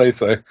afford to say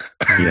so.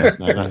 Yeah,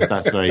 no,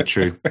 that's very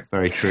true.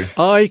 Very true.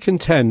 I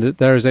contend that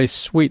there is a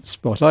sweet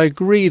spot. I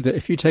agree that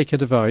if you take a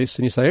device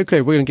and you say,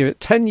 okay, we're going to give it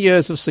 10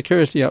 years of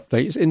security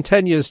updates, in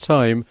 10 years'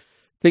 time,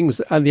 things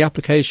and the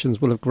applications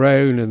will have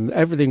grown and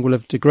everything will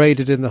have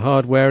degraded in the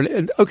hardware.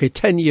 And okay,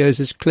 10 years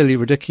is clearly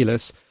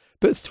ridiculous.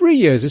 But 3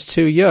 years is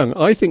too young.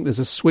 I think there's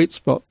a sweet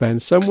spot, Ben,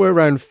 somewhere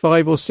around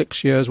 5 or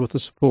 6 years worth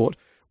of support,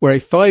 where a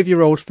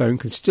 5-year-old phone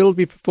can still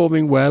be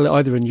performing well,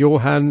 either in your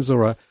hands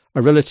or a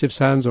relative's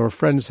hands or a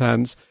friend's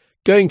hands.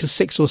 Going to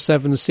 6 or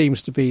 7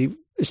 seems to be,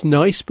 it's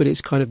nice, but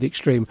it's kind of the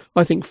extreme.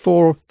 I think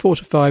 4 to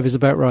 5 is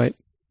about right.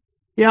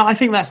 Yeah, I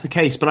think that's the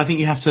case, but I think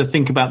you have to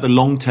think about the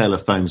long tail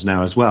of phones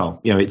now as well.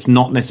 You know, it's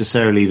not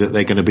necessarily that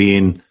they're going to be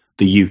in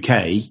the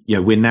UK. You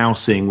know, we're now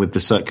seeing with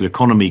the circular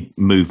economy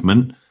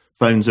movement,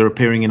 phones are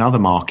appearing in other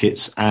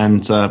markets,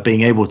 and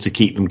being able to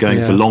keep them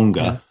going for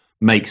longer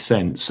makes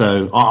sense.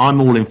 So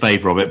I'm all in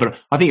favour of it. But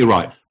I think you're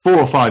right. 4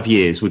 or 5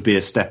 years would be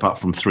a step up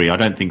from 3. I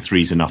don't think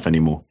 3 is enough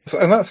anymore.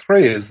 And that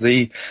 3 is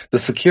the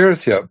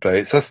security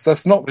updates.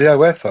 That's not the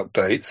OS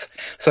updates.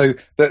 So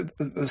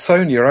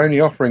Sony are only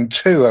offering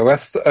 2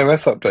 OS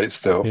updates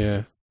still.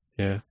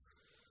 Yeah.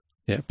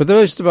 But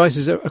those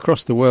devices are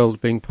across the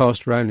world being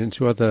passed around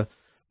into other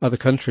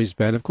countries,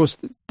 Ben. Of course,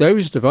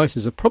 those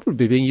devices are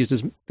probably being used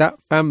as that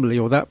family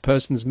or that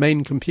person's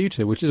main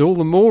computer, which is all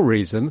the more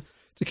reason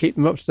to keep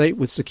them up to date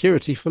with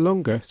security for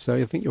longer. So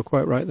I think you're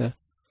quite right there.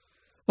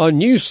 Our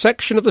new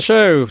section of the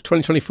show,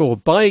 2024,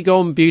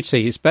 Bygone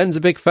Beauty. Ben's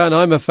a big fan,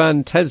 I'm a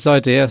fan, Ted's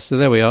idea, so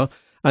there we are.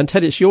 And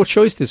Ted, it's your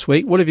choice this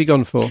week. What have you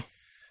gone for?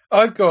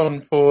 I've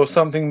gone for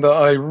something that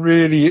I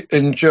really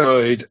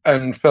enjoyed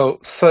and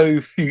felt so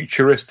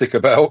futuristic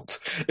about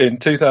in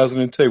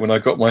 2002 when I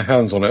got my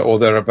hands on it, or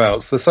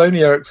thereabouts. The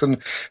Sony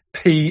Ericsson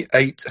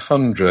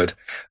P800.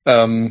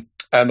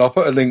 And I'll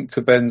put a link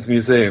to Ben's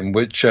museum,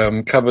 which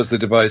covers the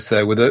device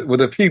there with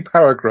a few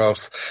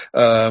paragraphs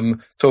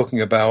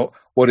talking about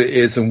what it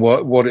is and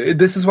what it is.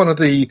 This is one of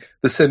the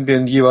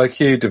Symbian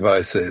UIQ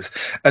devices,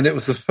 and it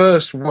was the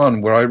first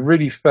one where I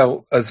really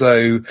felt as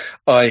though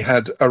I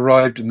had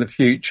arrived in the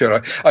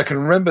future. I can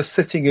remember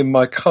sitting in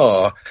my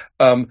car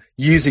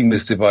using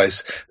this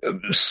device,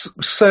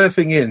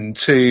 surfing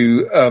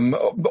into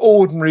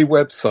ordinary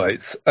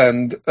websites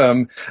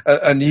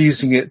and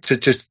using it to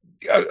just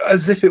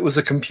as if it was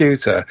a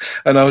computer,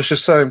 and I was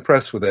just so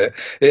impressed with it.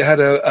 It had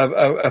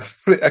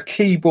a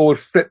keyboard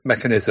flip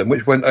mechanism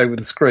which went over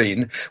the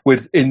screen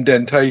with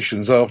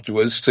indentations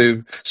afterwards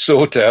to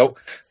sort out.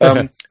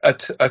 A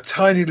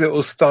tiny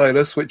little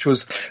stylus, which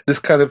was this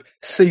kind of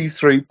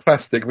see-through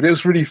plastic, but it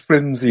was really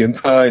flimsy and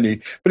tiny,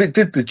 but it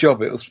did the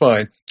job. It was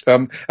fine.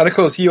 And of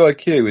course,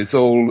 UIQ is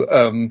all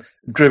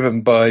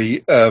driven by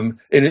in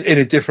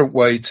a different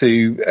way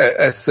to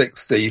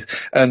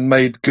S60, and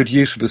made good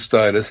use of the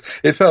stylus.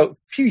 It felt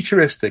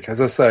futuristic,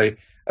 as I say,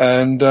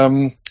 and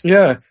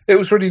it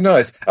was really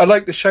nice. I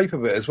liked the shape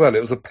of it as well.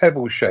 It was a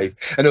pebble shape,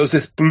 and it was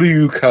this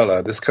blue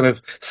colour, this kind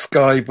of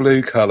sky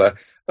blue colour,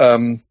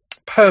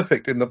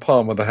 perfect in the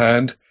palm of the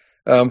hand.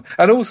 And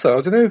also,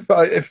 I don't know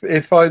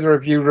if either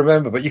of you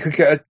remember, but you could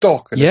get a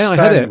dock and a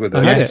stand with it.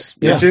 I had it.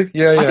 Did you?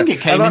 Yeah, I think it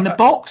came in the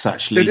box,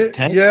 actually. Did it?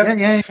 Ted.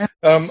 Yeah.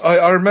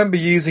 I remember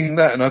using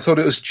that, and I thought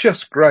it was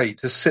just great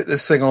to sit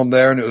this thing on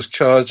there, and it was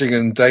charging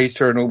and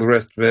data and all the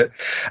rest of it.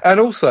 And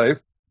also,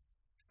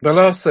 the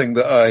last thing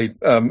that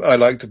I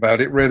liked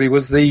about it really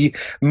was the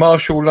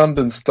Marshall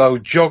London style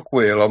jog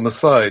wheel on the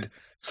side.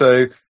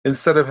 So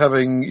instead of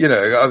having,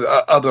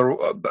 other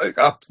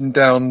up and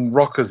down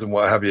rockers and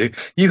what have you,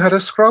 you had a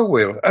scroll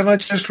wheel, and I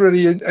just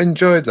really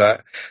enjoyed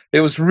that.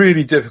 It was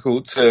really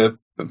difficult to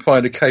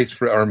find a case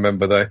for it, I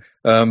remember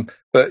though.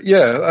 But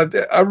yeah,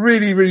 a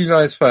really, really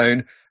nice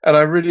phone, and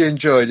I really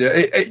enjoyed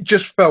it. It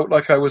just felt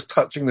like I was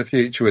touching the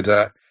future with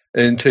that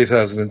in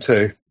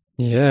 2002.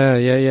 Yeah.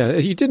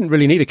 You didn't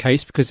really need a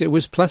case because it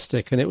was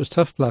plastic, and it was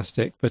tough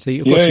plastic, but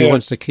of course you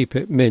wanted to keep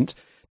it mint.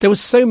 There was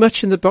so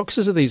much in the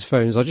boxes of these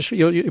phones.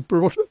 You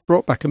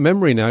brought back a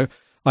memory now.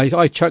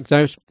 I chucked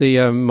out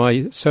the my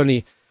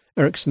Sony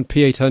Ericsson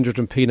P800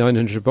 and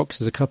P900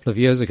 boxes a couple of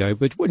years ago,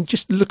 but when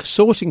just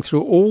sorting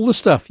through all the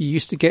stuff you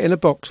used to get in a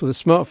box with a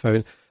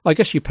smartphone, I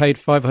guess you paid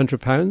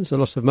 £500, a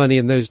lot of money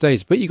in those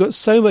days, but you got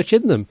so much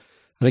in them.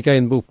 And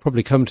again, we'll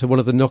probably come to one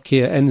of the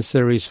Nokia N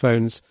series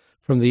phones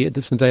from the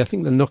different day. I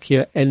think the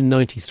Nokia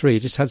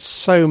N93 just had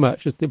so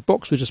much. The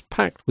box was just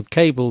packed with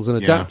cables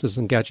and adapters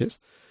and gadgets.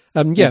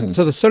 So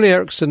the Sony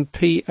Ericsson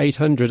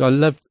P800,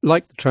 I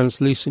like the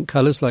translucent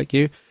colours like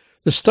you.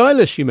 The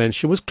Stylus you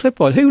mentioned was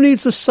clip-on. Who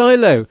needs a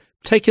silo?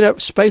 Taking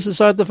up space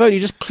inside the phone, you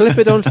just clip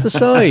it onto the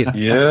side.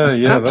 Yeah,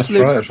 Absolute that's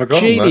right. I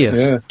forgot genius,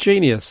 that. Yeah.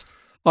 Genius.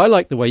 I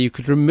like the way you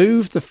could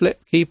remove the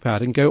flip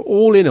keypad and go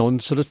all in on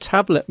sort of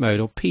tablet mode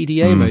or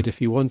PDA mode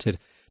if you wanted.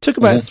 Took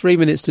about 3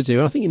 minutes to do,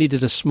 and I think you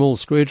needed a small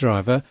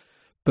screwdriver.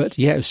 But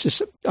yeah, it was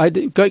just I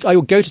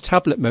would go to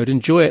tablet mode,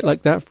 enjoy it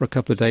like that for a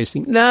couple of days.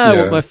 Think, I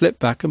want my flip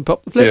back, and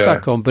pop the flip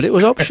back on. But it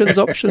was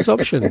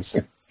options.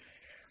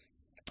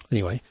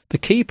 Anyway, the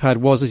keypad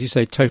was, as you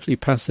say, totally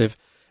passive.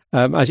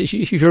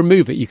 If you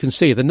remove it, you can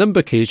see the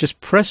number keys just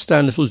press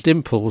down little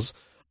dimples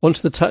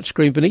onto the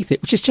touchscreen beneath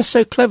it, which is just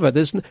so clever.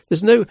 There's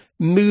no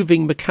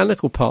moving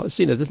mechanical parts.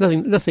 There's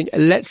nothing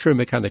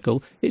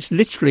electromechanical. It's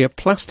literally a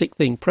plastic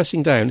thing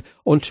pressing down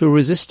onto a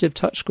resistive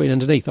touchscreen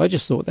underneath. I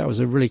just thought that was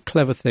a really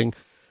clever thing.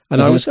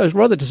 And I was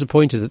rather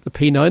disappointed that the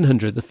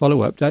P900, the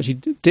follow-up, actually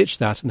ditched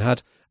that and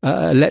had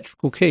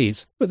electrical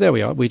keys. But there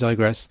we are. We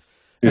digress.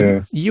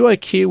 Yeah.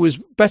 UIQ was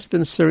better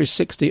than Series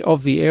 60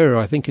 of the era,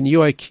 I think, and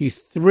UIQ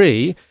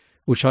 3,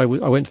 which I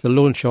went to the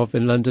launch of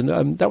in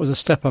London, that was a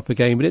step up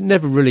again, but it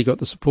never really got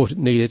the support it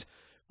needed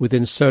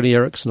within Sony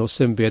Ericsson or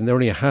Symbian. There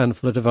were only a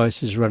handful of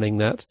devices running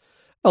that.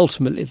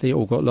 Ultimately, they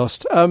all got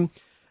lost.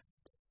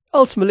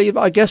 Ultimately,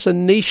 I guess a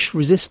niche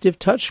resistive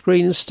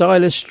touchscreen,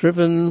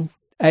 stylus-driven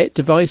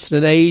device in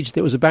an age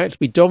that was about to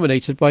be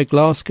dominated by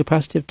glass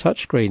capacitive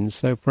touchscreens.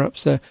 So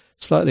perhaps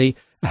slightly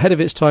ahead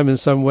of its time in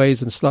some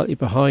ways and slightly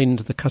behind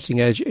the cutting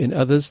edge in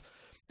others.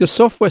 The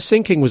software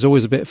syncing was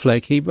always a bit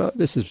flaky, but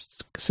this is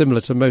similar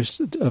to most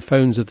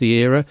phones of the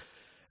era.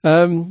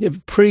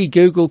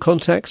 Pre-Google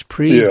contacts,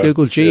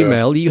 pre-Google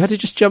Gmail, you had to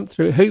just jump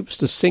through hoops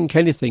to sync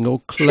anything or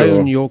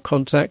clone your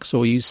contacts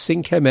or use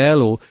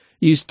SyncML or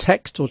use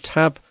text or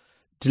tab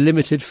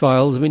delimited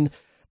files.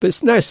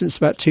 But now since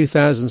about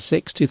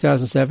 2006,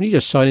 2007, you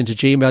just sign into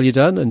Gmail, you're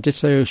done, and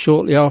ditto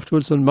shortly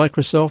afterwards on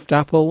Microsoft,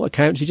 Apple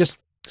accounts. You just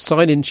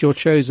sign into your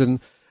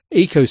chosen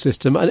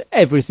ecosystem and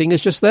everything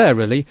is just there,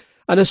 really.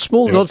 And a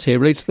small nod here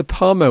related to the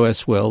Palm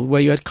OS world,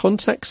 where you had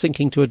contact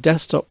syncing to a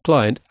desktop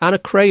client and a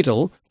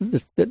cradle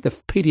that the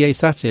PDA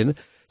sat in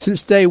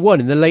since day one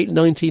in the late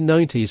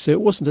 1990s. So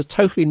it wasn't a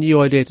totally new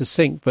idea to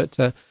sync, but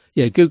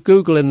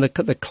Google and the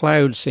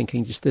cloud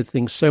syncing just did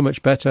things so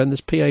much better. And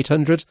this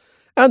P800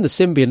 and the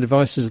Symbian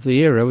devices of the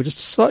era were just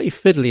slightly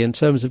fiddly in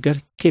terms of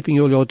keeping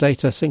all your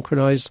data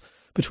synchronized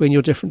between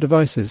your different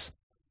devices.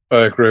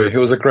 I agree. It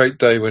was a great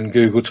day when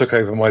Google took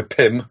over my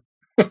PIM.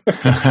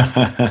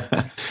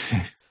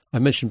 I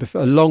mentioned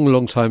before, a long,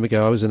 long time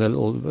ago, I was in a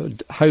little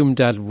home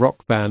dad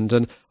rock band,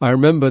 and I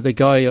remember the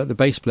guy, the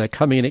bass player,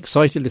 coming in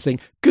excitedly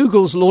saying,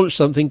 "Google's launched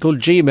something called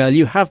Gmail.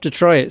 You have to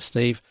try it,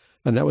 Steve."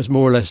 And that was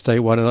more or less day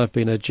one, and I've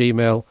been a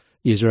Gmail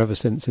user ever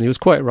since. And he was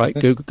quite right.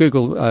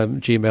 Google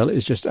Gmail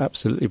is just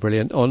absolutely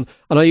brilliant. And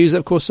I use it,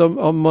 of course,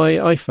 on my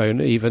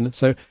iPhone even.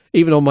 So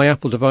even on my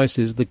Apple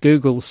devices, the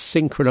Google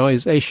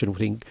synchronization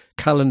between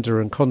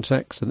calendar and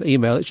contacts and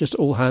email, it's just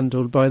all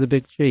handled by the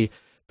big G.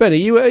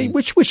 Benny,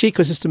 which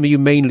ecosystem are you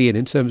mainly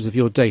in terms of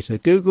your data?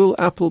 Google,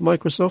 Apple,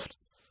 Microsoft?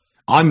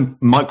 I'm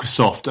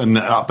Microsoft,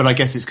 but I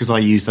guess it's because I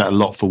use that a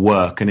lot for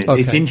work, and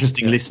it's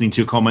interesting listening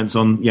to your comments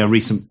on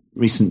recent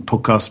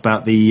podcasts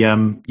about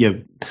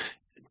the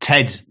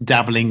Ted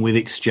dabbling with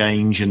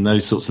Exchange and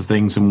those sorts of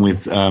things, and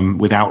with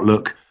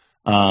Outlook.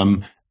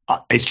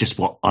 It's just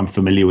what I'm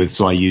familiar with,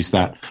 so I use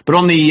that. But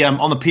on the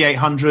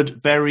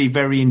P800, very,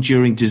 very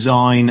enduring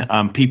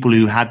design. People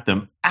who had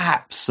them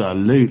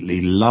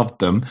absolutely loved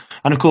them,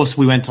 and of course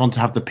we went on to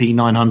have the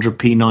P900,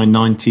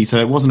 P990, so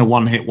it wasn't a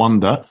one-hit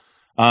wonder.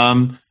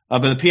 But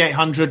the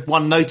P800,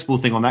 one notable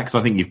thing on that, because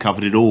I think you've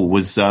covered it all,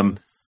 was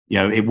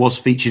it was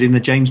featured in the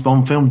James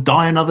Bond film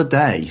Die Another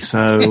Day.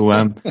 So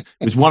it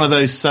was one of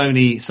those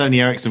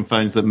Sony Ericsson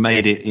phones that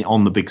made it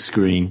on the big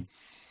screen.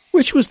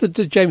 Which was the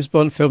James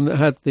Bond film that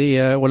had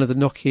the one of the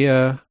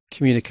Nokia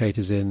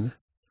communicators in?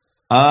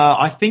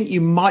 I think you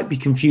might be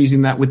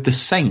confusing that with The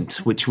Saint,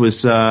 which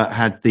was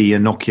had the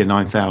Nokia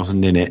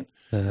 9000 in it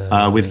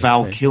with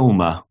Val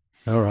Kilmer.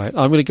 All right.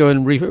 I'm going to go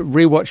and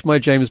rewatch my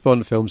James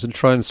Bond films and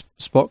try and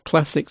spot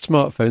classic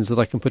smartphones that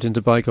I can put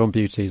into bygone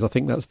beauties. I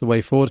think that's the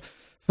way forward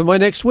for my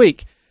next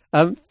week.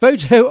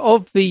 Photo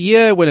of the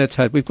year winner,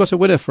 Ted. We've got a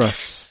winner for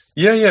us.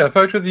 Yeah,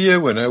 photo of the year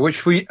winner,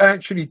 which we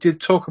actually did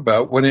talk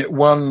about when it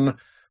won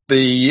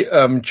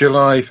the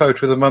July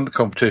Photo of the Month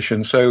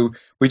competition. So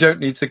we don't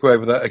need to go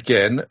over that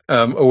again,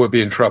 or we'll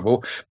be in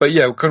trouble. But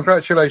yeah,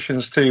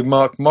 congratulations to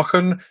Mark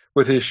Mocken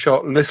with his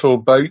shot Little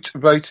Boat,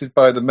 voted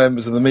by the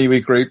members of the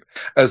MeWe group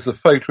as the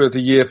photo of the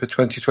year for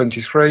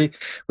 2023,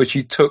 which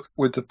he took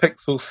with the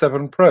Pixel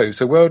 7 Pro.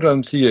 So well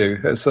done to you.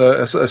 It's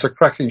a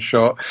cracking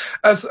shot,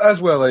 as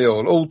well they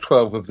all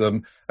 12 of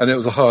them. And it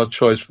was a hard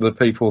choice for the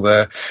people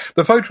there.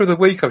 The photo of the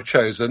week I've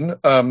chosen,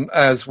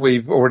 as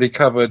we've already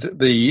covered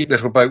the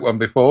Little Boat one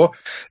before,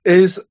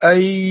 is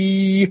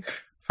a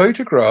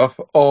photograph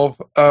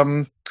of,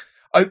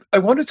 I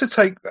wanted to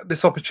take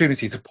this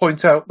opportunity to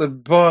point out the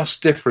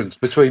vast difference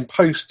between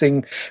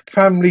posting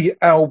family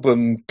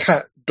album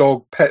cat,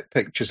 dog, pet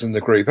pictures in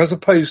the group as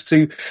opposed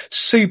to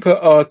super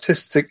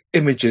artistic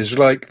images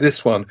like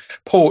this one,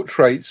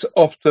 portraits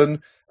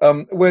often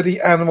where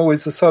the animal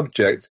is the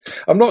subject.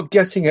 I'm not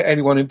getting at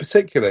anyone in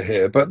particular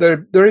here, but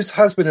there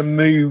has been a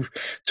move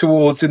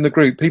towards in the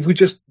group people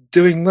just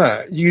doing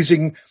that,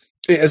 using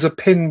it as a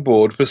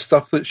pinboard for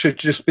stuff that should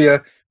just be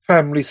a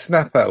family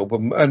snap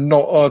album and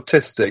not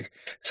artistic.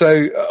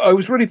 So I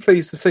was really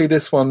pleased to see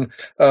this one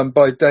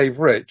by Dave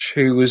Rich,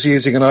 who was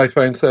using an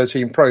iPhone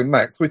 13 Pro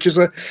Max, which is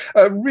a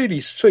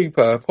really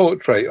super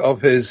portrait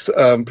of his,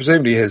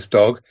 presumably his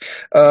dog.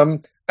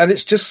 And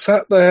it's just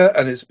sat there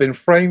and it's been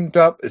framed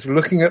up. It's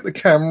looking at the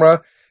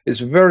camera. It's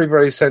very,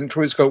 very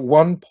central. It's got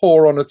one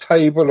paw on a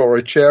table or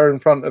a chair in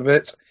front of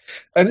it.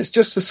 And it's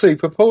just a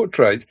super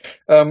portrait.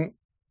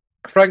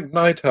 Frank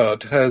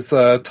Neidhart has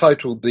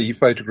titled the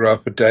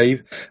photograph for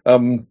Dave,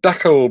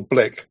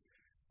 Dackelblick,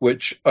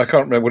 which I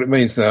can't remember what it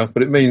means now,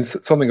 but it means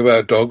something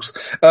about dogs.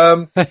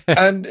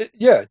 And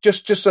yeah,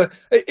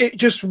 it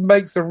just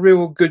makes a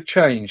real good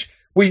change.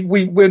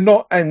 We're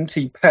not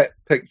anti-pet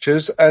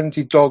pictures,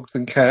 anti-dogs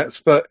and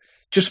cats, but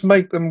just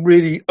make them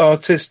really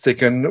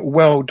artistic and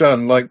well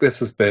done like this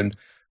has been.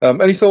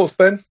 Any thoughts,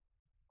 Ben?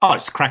 Oh,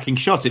 it's a cracking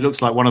shot. It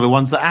looks like one of the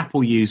ones that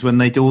Apple use when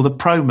they do all the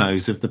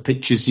promos of the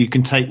pictures you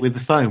can take with the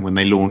phone when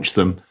they launch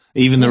them.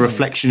 Even the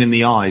reflection in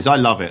the eyes. I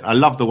love it. I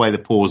love the way the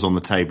paw's on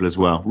the table as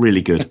well.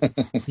 Really good.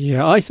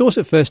 Yeah, I thought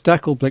at first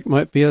Dackelblick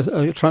might be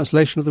a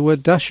translation of the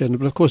word Dachshund,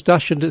 but of course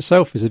Dachshund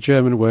itself is a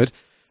German word.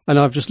 And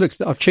I've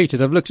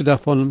cheated. I've looked it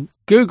up on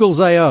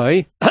Google's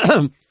AI,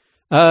 and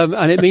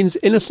it means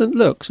innocent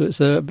look. So it's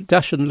a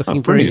Dachshund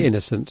looking very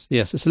innocent.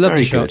 Yes, it's a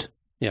lovely shot. Good.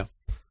 Yeah.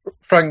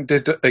 Frank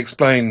did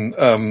explain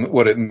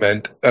what it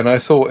meant, and I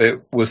thought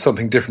it was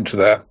something different to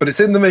that. But it's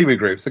in the MeWe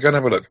group, so go and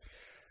have a look.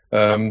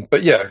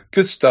 But yeah,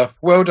 good stuff.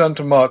 Well done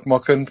to Mark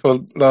Mocken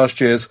for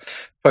last year's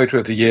photo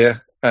of the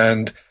year,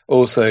 and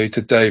also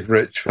to Dave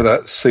Rich for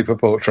that super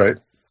portrait.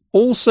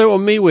 Also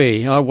on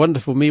MeWe, our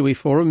wonderful MeWe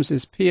forums,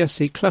 is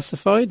PSC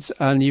Classifieds,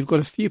 and you've got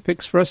a few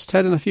picks for us,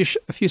 Ted, and a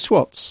few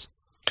swaps.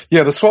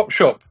 Yeah, the swap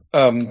shop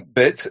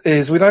bit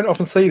is, we don't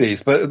often see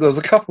these, but there's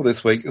a couple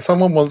this week.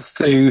 Someone wants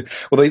to,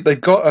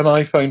 they've got an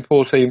iPhone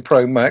 14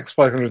 Pro Max,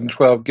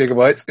 512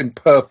 gigabytes in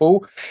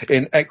purple,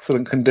 in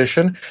excellent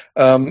condition,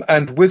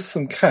 and with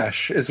some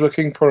cash is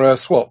looking for a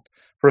swap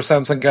for a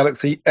Samsung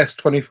Galaxy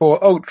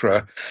S24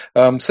 Ultra.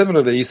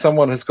 Similarly,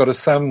 someone has got a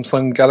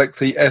Samsung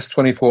Galaxy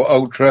S24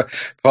 Ultra,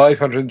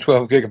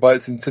 512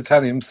 gigabytes in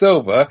titanium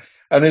silver,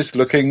 and is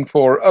looking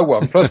for a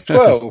OnePlus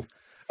 12,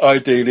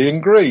 ideally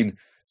in green.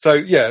 So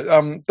yeah,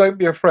 don't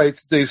be afraid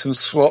to do some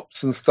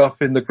swaps and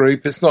stuff in the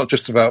group. It's not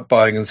just about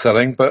buying and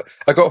selling, but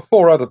I got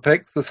 4 other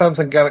picks. The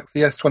Samsung Galaxy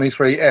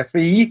S23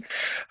 FE,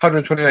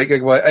 128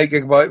 gigabyte, 8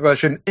 gigabyte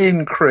version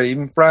in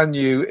cream, brand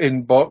new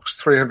in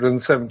box,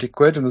 370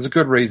 quid. And there's a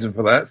good reason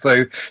for that.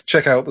 So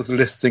check out the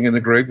listing in the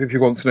group if you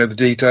want to know the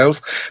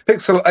details.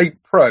 Pixel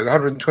 8 Pro,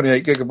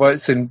 128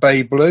 gigabytes in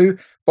bay blue,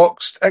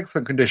 boxed,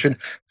 excellent condition,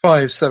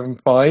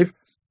 575.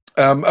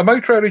 A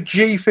Motorola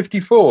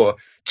G54,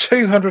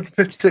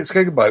 256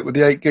 gigabyte with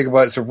the 8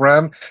 gigabytes of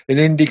RAM in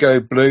indigo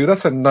blue.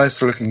 That's a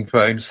nice looking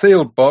phone.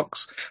 Sealed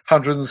box,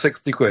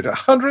 160 quid.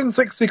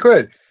 160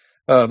 quid.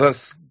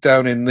 That's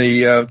down in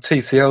the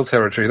TCL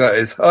territory, that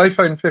is.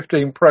 iPhone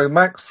 15 Pro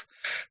Max,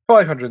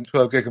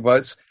 512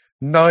 gigabytes,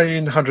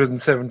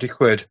 970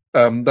 quid.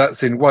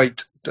 That's in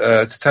white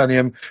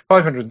titanium,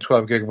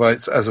 512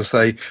 gigabytes, as I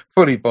say,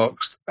 fully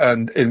boxed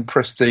and in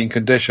pristine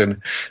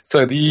condition.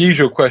 So the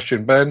usual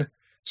question, Ben,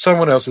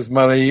 someone else's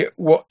money,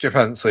 what do you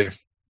fancy?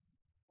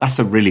 That's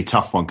a really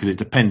tough one because it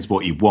depends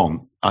what you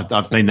want.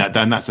 I've been that,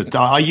 and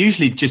I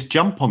usually just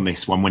jump on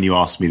this one when you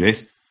ask me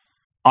this.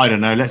 I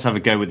don't know. Let's have a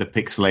go with the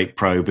Pixel 8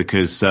 Pro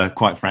because,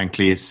 quite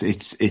frankly,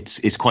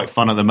 it's quite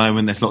fun at the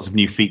moment. There's lots of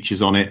new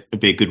features on it. It'd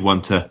be a good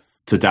one to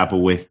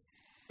dabble with.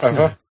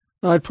 Uh-huh.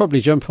 I'd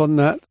probably jump on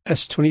that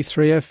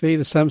S23 FE,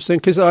 the Samsung,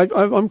 because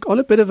I'm on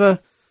a bit of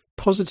a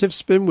positive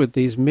spin with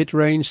these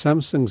mid-range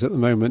Samsungs at the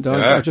moment.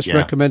 I just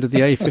recommended the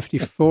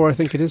A54, I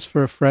think it is,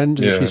 for a friend,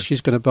 and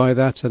she's going to buy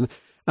that.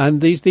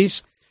 And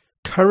these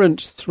current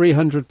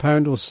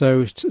 £300 or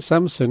so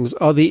Samsungs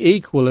are the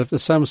equal of the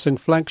Samsung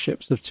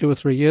flagships of 2 or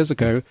 3 years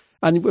ago,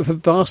 and with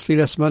vastly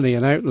less money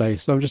and outlay.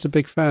 So I'm just a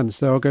big fan.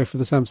 So I'll go for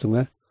the Samsung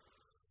there.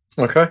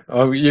 Okay.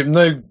 You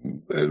have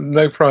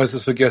no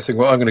prizes for guessing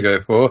what I'm going to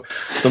go for.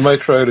 The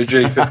Motorola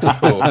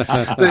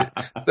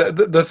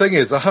G54. the thing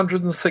is,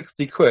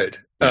 160 quid.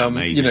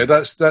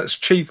 That's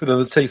cheaper than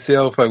the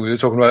TCL phone we were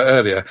talking about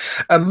earlier.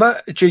 And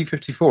that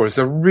G54 is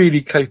a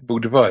really capable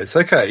device.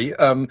 Okay,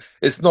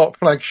 it's not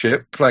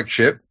flagship,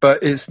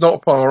 but it's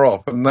not far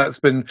off, and that's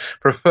been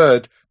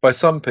preferred by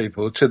some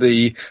people to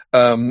the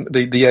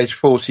Edge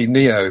 40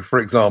 Neo, for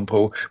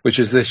example, which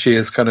is this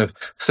year's kind of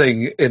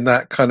thing in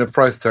that kind of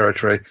price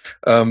territory.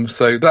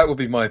 So that would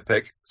be my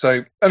pick.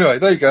 So anyway,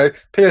 there you go.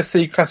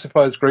 PSC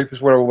Classifieds Group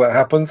is where all that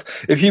happens.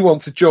 If you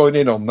want to join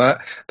in on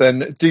that,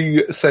 then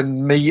do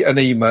send me an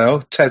email,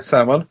 Ted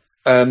Salmon,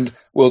 and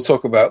we'll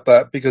talk about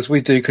that because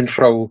we do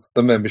control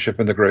the membership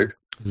in the group.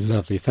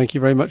 Lovely. Thank you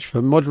very much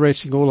for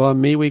moderating all our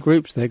MeWe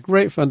groups. They're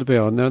great fun to be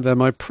on. They're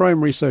my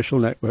primary social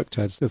network,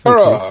 Ted. So thank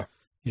you.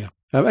 Yeah.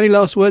 Any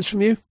last words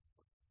from you?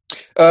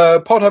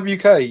 PodHub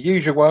UK,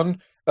 usual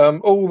one.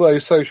 All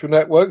those social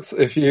networks,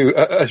 if you,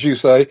 as you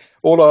say,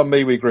 all our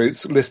MeWe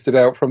groups listed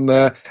out from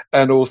there,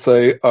 and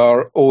also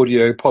our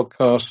audio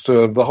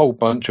podcasts, the whole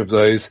bunch of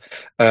those.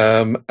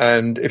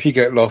 And if you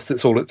get lost,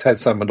 it's all at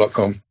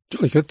tedsalmon.com.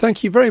 Jolly good.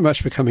 Thank you very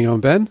much for coming on,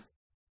 Ben.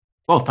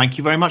 Well, thank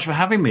you very much for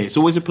having me. It's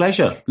always a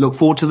pleasure. Look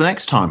forward to the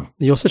next time.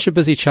 You're such a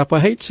busy chap. I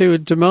hate to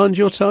demand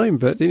your time,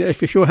 but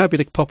if you're happy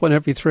to pop on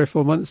every 3 or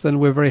 4 months, then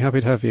we're very happy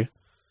to have you.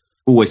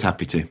 Always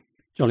happy to.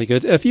 Jolly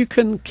good. If you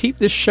can keep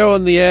this show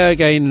on the air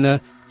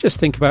again, just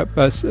think about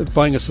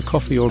buying us a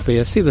coffee or a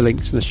beer. See the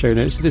links in the show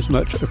notes. It is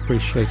much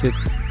appreciated.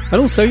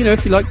 And also,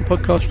 if you like the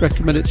podcast,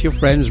 recommend it to your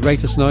friends,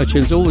 rate us on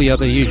iTunes, all the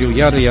other usual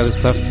yada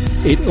stuff.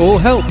 It all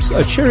helps.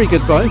 A cheery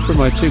goodbye from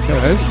my 2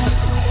 co-hosts.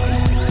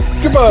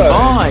 Goodbye.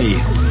 Bye.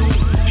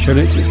 Show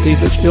notes at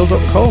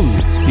stevelitchfield.com.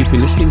 You've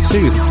been listening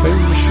to The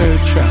Phone Show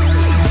Chat.